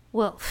I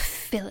will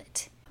fill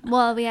it.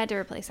 Well, we had to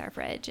replace our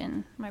fridge,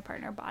 and my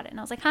partner bought it, and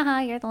I was like,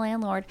 haha, you're the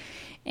landlord.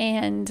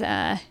 And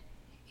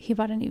he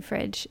bought a new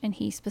fridge, and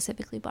he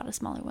specifically bought a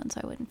smaller one so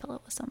I wouldn't fill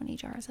it with so many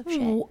jars of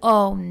shit.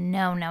 Oh,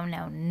 no.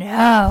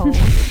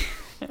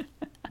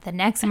 The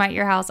next time I'm at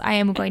your house, I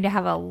am going to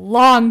have a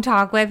long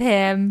talk with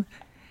him.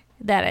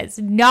 That is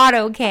not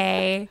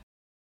okay.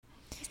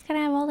 He's got to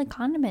have all the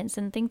condiments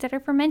and things that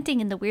are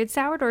fermenting, and the weird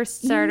sourdough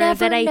starter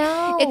that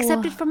I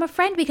accepted from a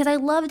friend because I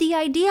love the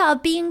idea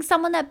of being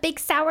someone that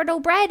bakes sourdough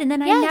bread, and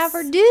then I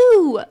never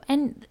do.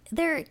 And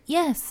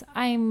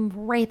I'm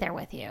right there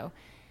with you.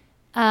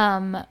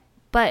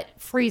 But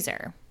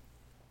freezer.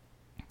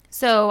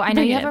 So I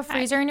know you have a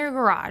freezer in your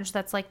garage.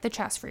 That's like the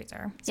chest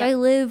freezer. So I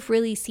live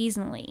really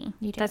seasonally.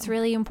 You do. That's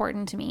really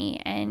important to me.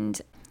 And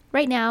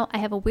right now I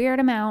have a weird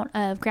amount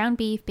of ground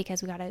beef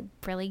because we got a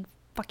really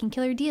fucking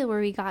killer deal where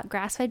we got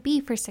grass-fed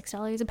beef for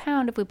 $6 a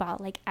pound if we bought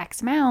like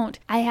X amount.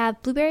 I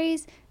have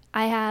blueberries.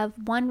 I have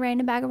 1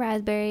 random bag of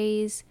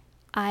raspberries.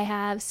 I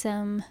have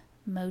some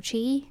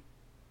mochi.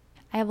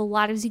 I have a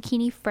lot of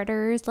zucchini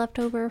fritters left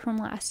over from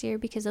last year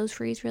because those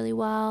freeze really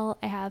well.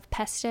 I have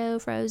pesto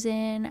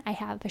frozen. I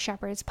have a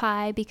shepherd's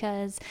pie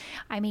because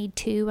I made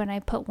 2 and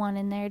I put 1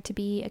 in there to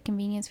be a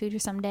convenience food for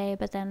someday,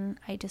 but then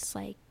I just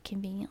like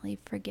conveniently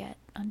forget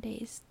on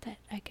days that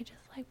I could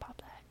just like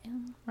pop that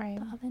in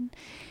the oven.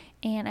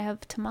 And I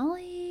have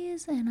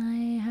tamales, and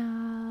I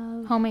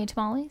have homemade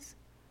tamales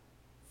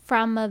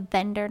from a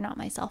vendor, not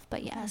myself,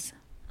 but yes.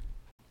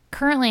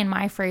 Currently in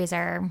my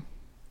freezer,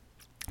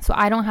 so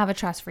I don't have a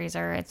chest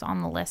freezer. It's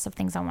on the list of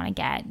things I want to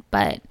get.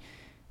 But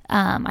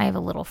I have a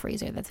little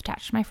freezer that's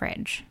attached to my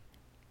fridge.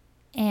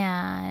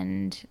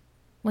 And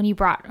when you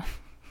brought...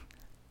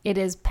 It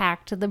is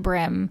packed to the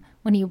brim.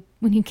 When you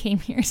came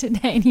here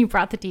today and you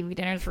brought the TV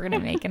dinners we're going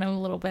to make in a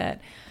little bit,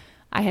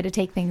 I had to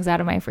take things out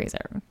of my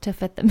freezer to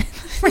fit them in the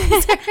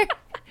freezer.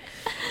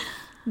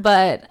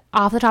 But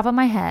off the top of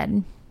my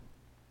head,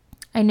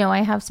 I know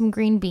I have some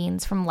green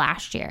beans from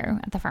last year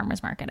at the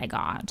farmer's market I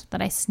got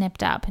that I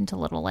snipped up into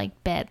little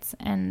like bits,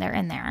 and they're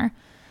in there.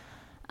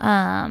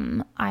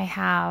 I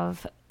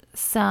have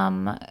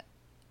some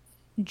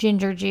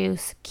ginger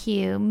juice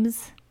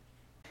cubes.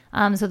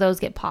 So those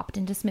get popped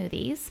into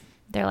smoothies.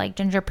 They're like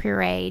ginger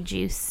puree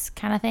juice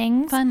kind of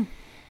things. Fun.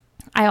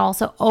 I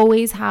also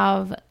always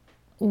have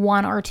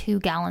 1 or 2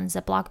 gallon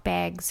Ziploc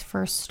bags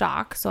for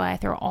stock. So I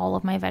throw all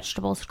of my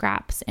vegetable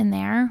scraps in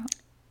there.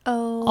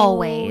 Oh,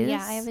 always.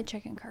 Yeah, I have a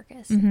chicken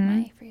carcass in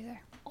my freezer.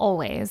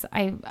 Always.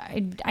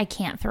 I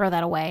can't throw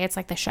that away. It's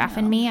like the chef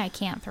in me. I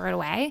can't throw it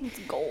away. It's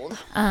gold.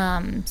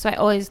 So I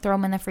always throw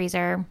them in the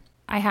freezer.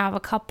 I have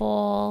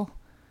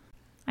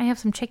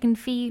some chicken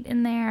feet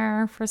in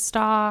there for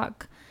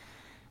stock.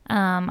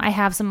 I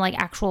have some like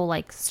actual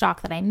like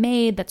stock that I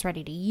made that's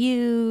ready to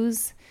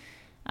use.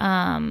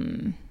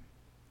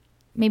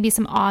 Maybe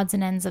some odds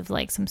and ends of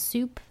like some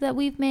soup that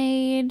we've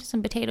made,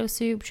 some potato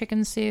soup,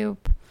 chicken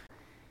soup.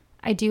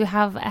 I do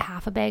have a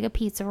half a bag of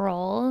pizza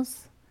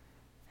rolls.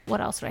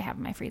 What else do I have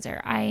in my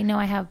freezer? I know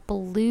I have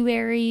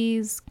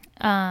blueberries.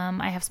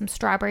 I have some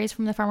strawberries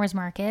from the farmer's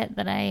market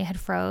that I had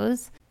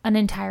froze. An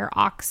entire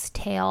ox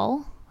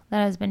tail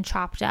that has been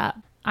chopped up.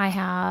 I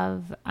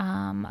have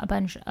a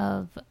bunch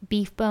of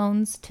beef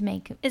bones to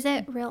make. Is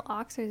it real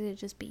ox or is it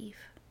just beef?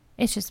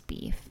 It's just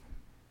beef.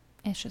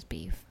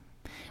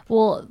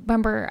 Well,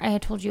 remember I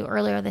had told you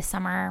earlier this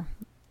summer,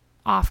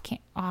 off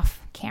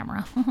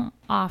camera,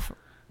 off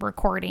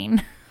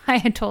recording, I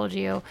had told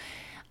you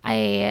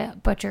I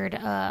butchered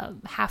a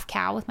half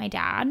cow with my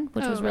dad,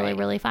 which was really,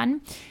 really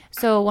fun.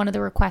 So one of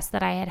the requests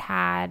that I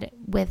had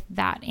with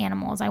that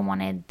animal is I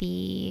wanted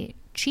the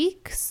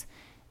cheeks,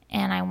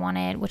 and I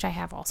wanted, which I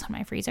have also in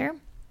my freezer.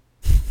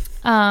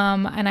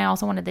 And I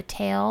also wanted the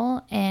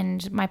tail,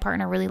 and my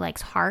partner really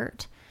likes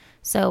heart.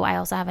 So I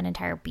also have an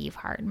entire beef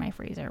heart in my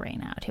freezer right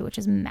now too, which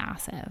is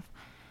massive.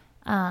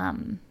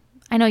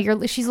 I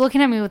know she's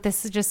looking at me with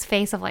this just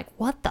face of like,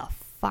 what the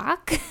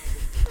fuck?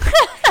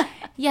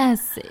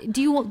 Yes.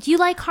 Do you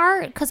like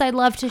heart? Because I'd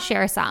love to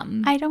share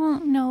some. I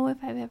don't know if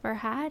I've ever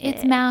had it.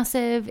 It's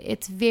massive.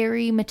 It's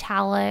very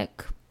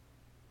metallic.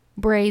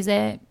 Braise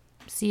it.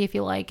 See if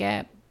you like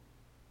it.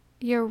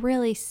 You're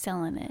really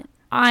selling it.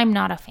 I'm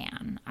not a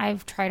fan.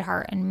 I've tried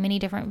heart in many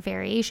different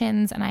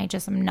variations, and I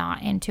just am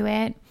not into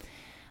it.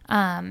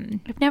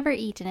 I've never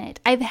eaten it.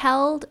 I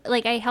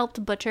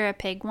helped butcher a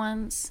pig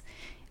once,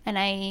 and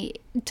I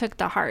took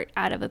the heart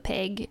out of a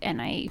pig,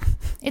 and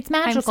it's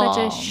magical.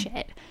 I'm such a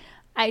shit.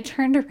 I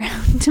turned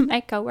around to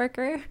my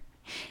coworker,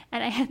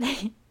 and I had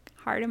the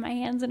heart in my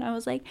hands, and I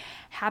was like,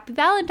 "Happy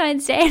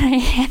Valentine's Day!" And I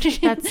handed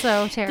him That's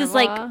so terrible. this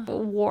like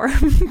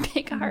warm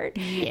pig heart.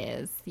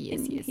 Yes.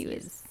 He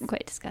was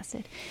quite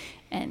disgusted.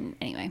 And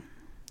anyway,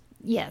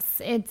 yes,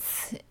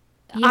 it's.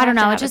 You I don't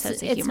know.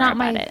 it's not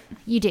my. It.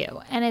 You do,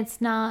 and it's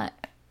not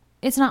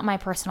my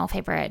personal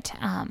favorite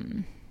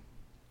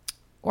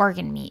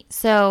organ meat.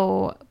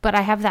 So, but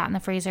I have that in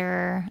the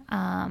freezer.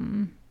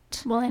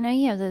 Well, I know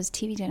you have those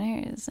TV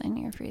dinners in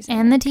your freezer,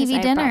 and the TV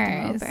 'cause I brought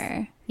dinners. them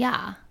over.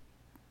 Yeah.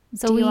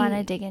 So do you want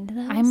to dig into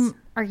those?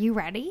 Are you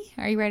ready?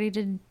 Are you ready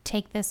to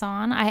take this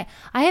on? I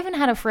haven't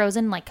had a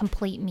frozen like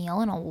complete meal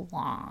in a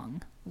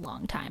long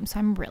time, so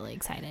I'm really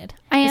excited.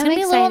 I am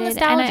excited, a little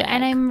nostalgic,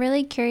 and I'm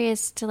really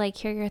curious to like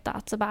hear your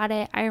thoughts about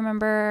it. I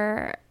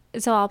remember,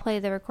 so I'll play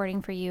the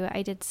recording for you.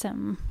 I did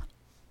some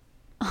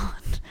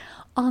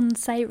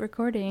on-site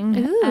recording.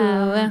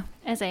 Ooh.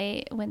 As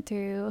I went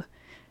through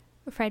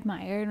Fred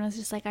Meyer and was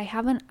just like, I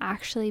haven't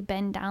actually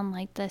been down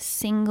like the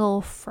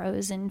single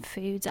frozen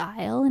foods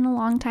aisle in a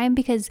long time,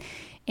 because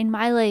in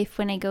my life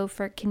when I go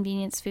for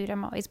convenience food,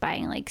 I'm always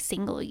buying like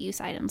single use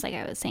items, like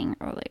I was saying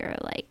earlier,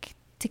 like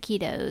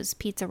taquitos,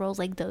 pizza rolls,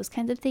 like those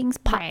kinds of things.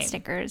 Pot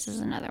stickers is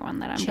another one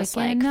that I'm just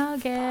like,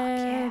 nuggets.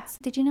 Yeah.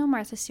 Did you know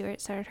Martha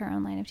Stewart started her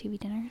own line of TV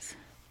dinners?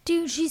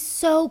 Dude, she's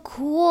so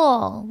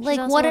cool. She's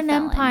like, what an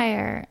felon.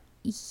 empire.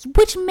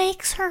 Which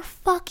makes her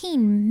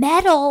fucking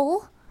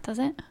metal. Does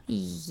it?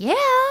 Yeah.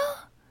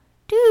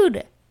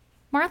 Dude,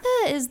 Martha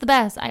is the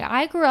best.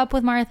 I grew up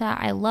with Martha.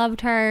 I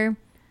loved her.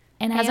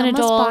 And as an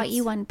adult, bought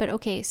you one, but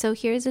okay, so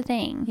here's the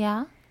thing.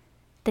 Yeah.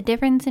 The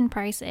difference in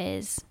price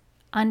is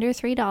under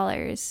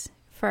 $3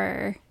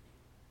 for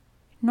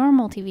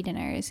normal TV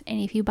dinners, and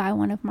if you buy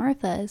one of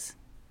Martha's,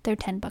 they're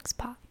 $10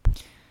 pop.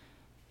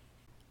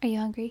 Are you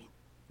hungry?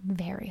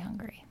 Very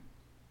hungry.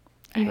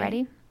 Are you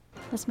ready?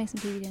 Let's make some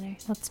TV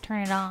dinners. Let's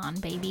turn it on,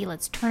 baby.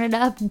 Let's turn it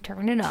up and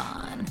turn it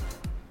on.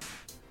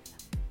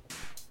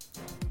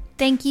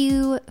 Thank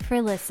you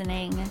for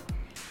listening.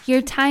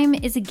 Your time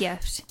is a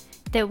gift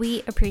that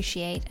we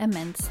appreciate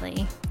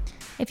immensely.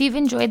 If you've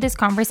enjoyed this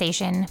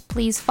conversation,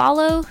 please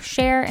follow,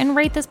 share, and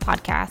rate this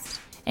podcast.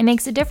 It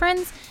makes a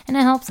difference, and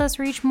it helps us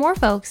reach more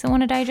folks that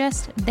want to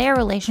digest their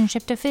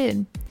relationship to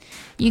food.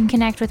 You can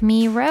connect with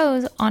me,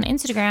 Rose, on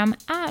Instagram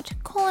at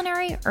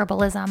Culinary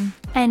Herbalism.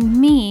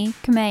 And me,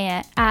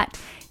 Kamea, at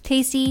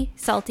Tasty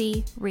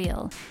Salty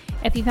Real.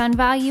 If you found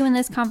value in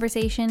this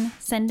conversation,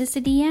 send us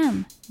a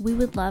DM. We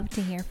would love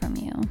to hear from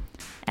you.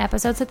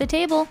 Episodes at the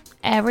table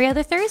every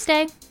other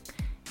Thursday.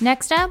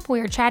 Next up, we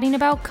are chatting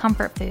about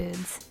comfort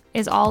foods.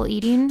 Is all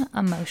eating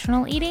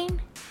emotional eating?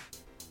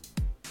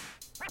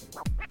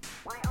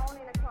 My own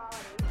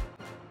inequality.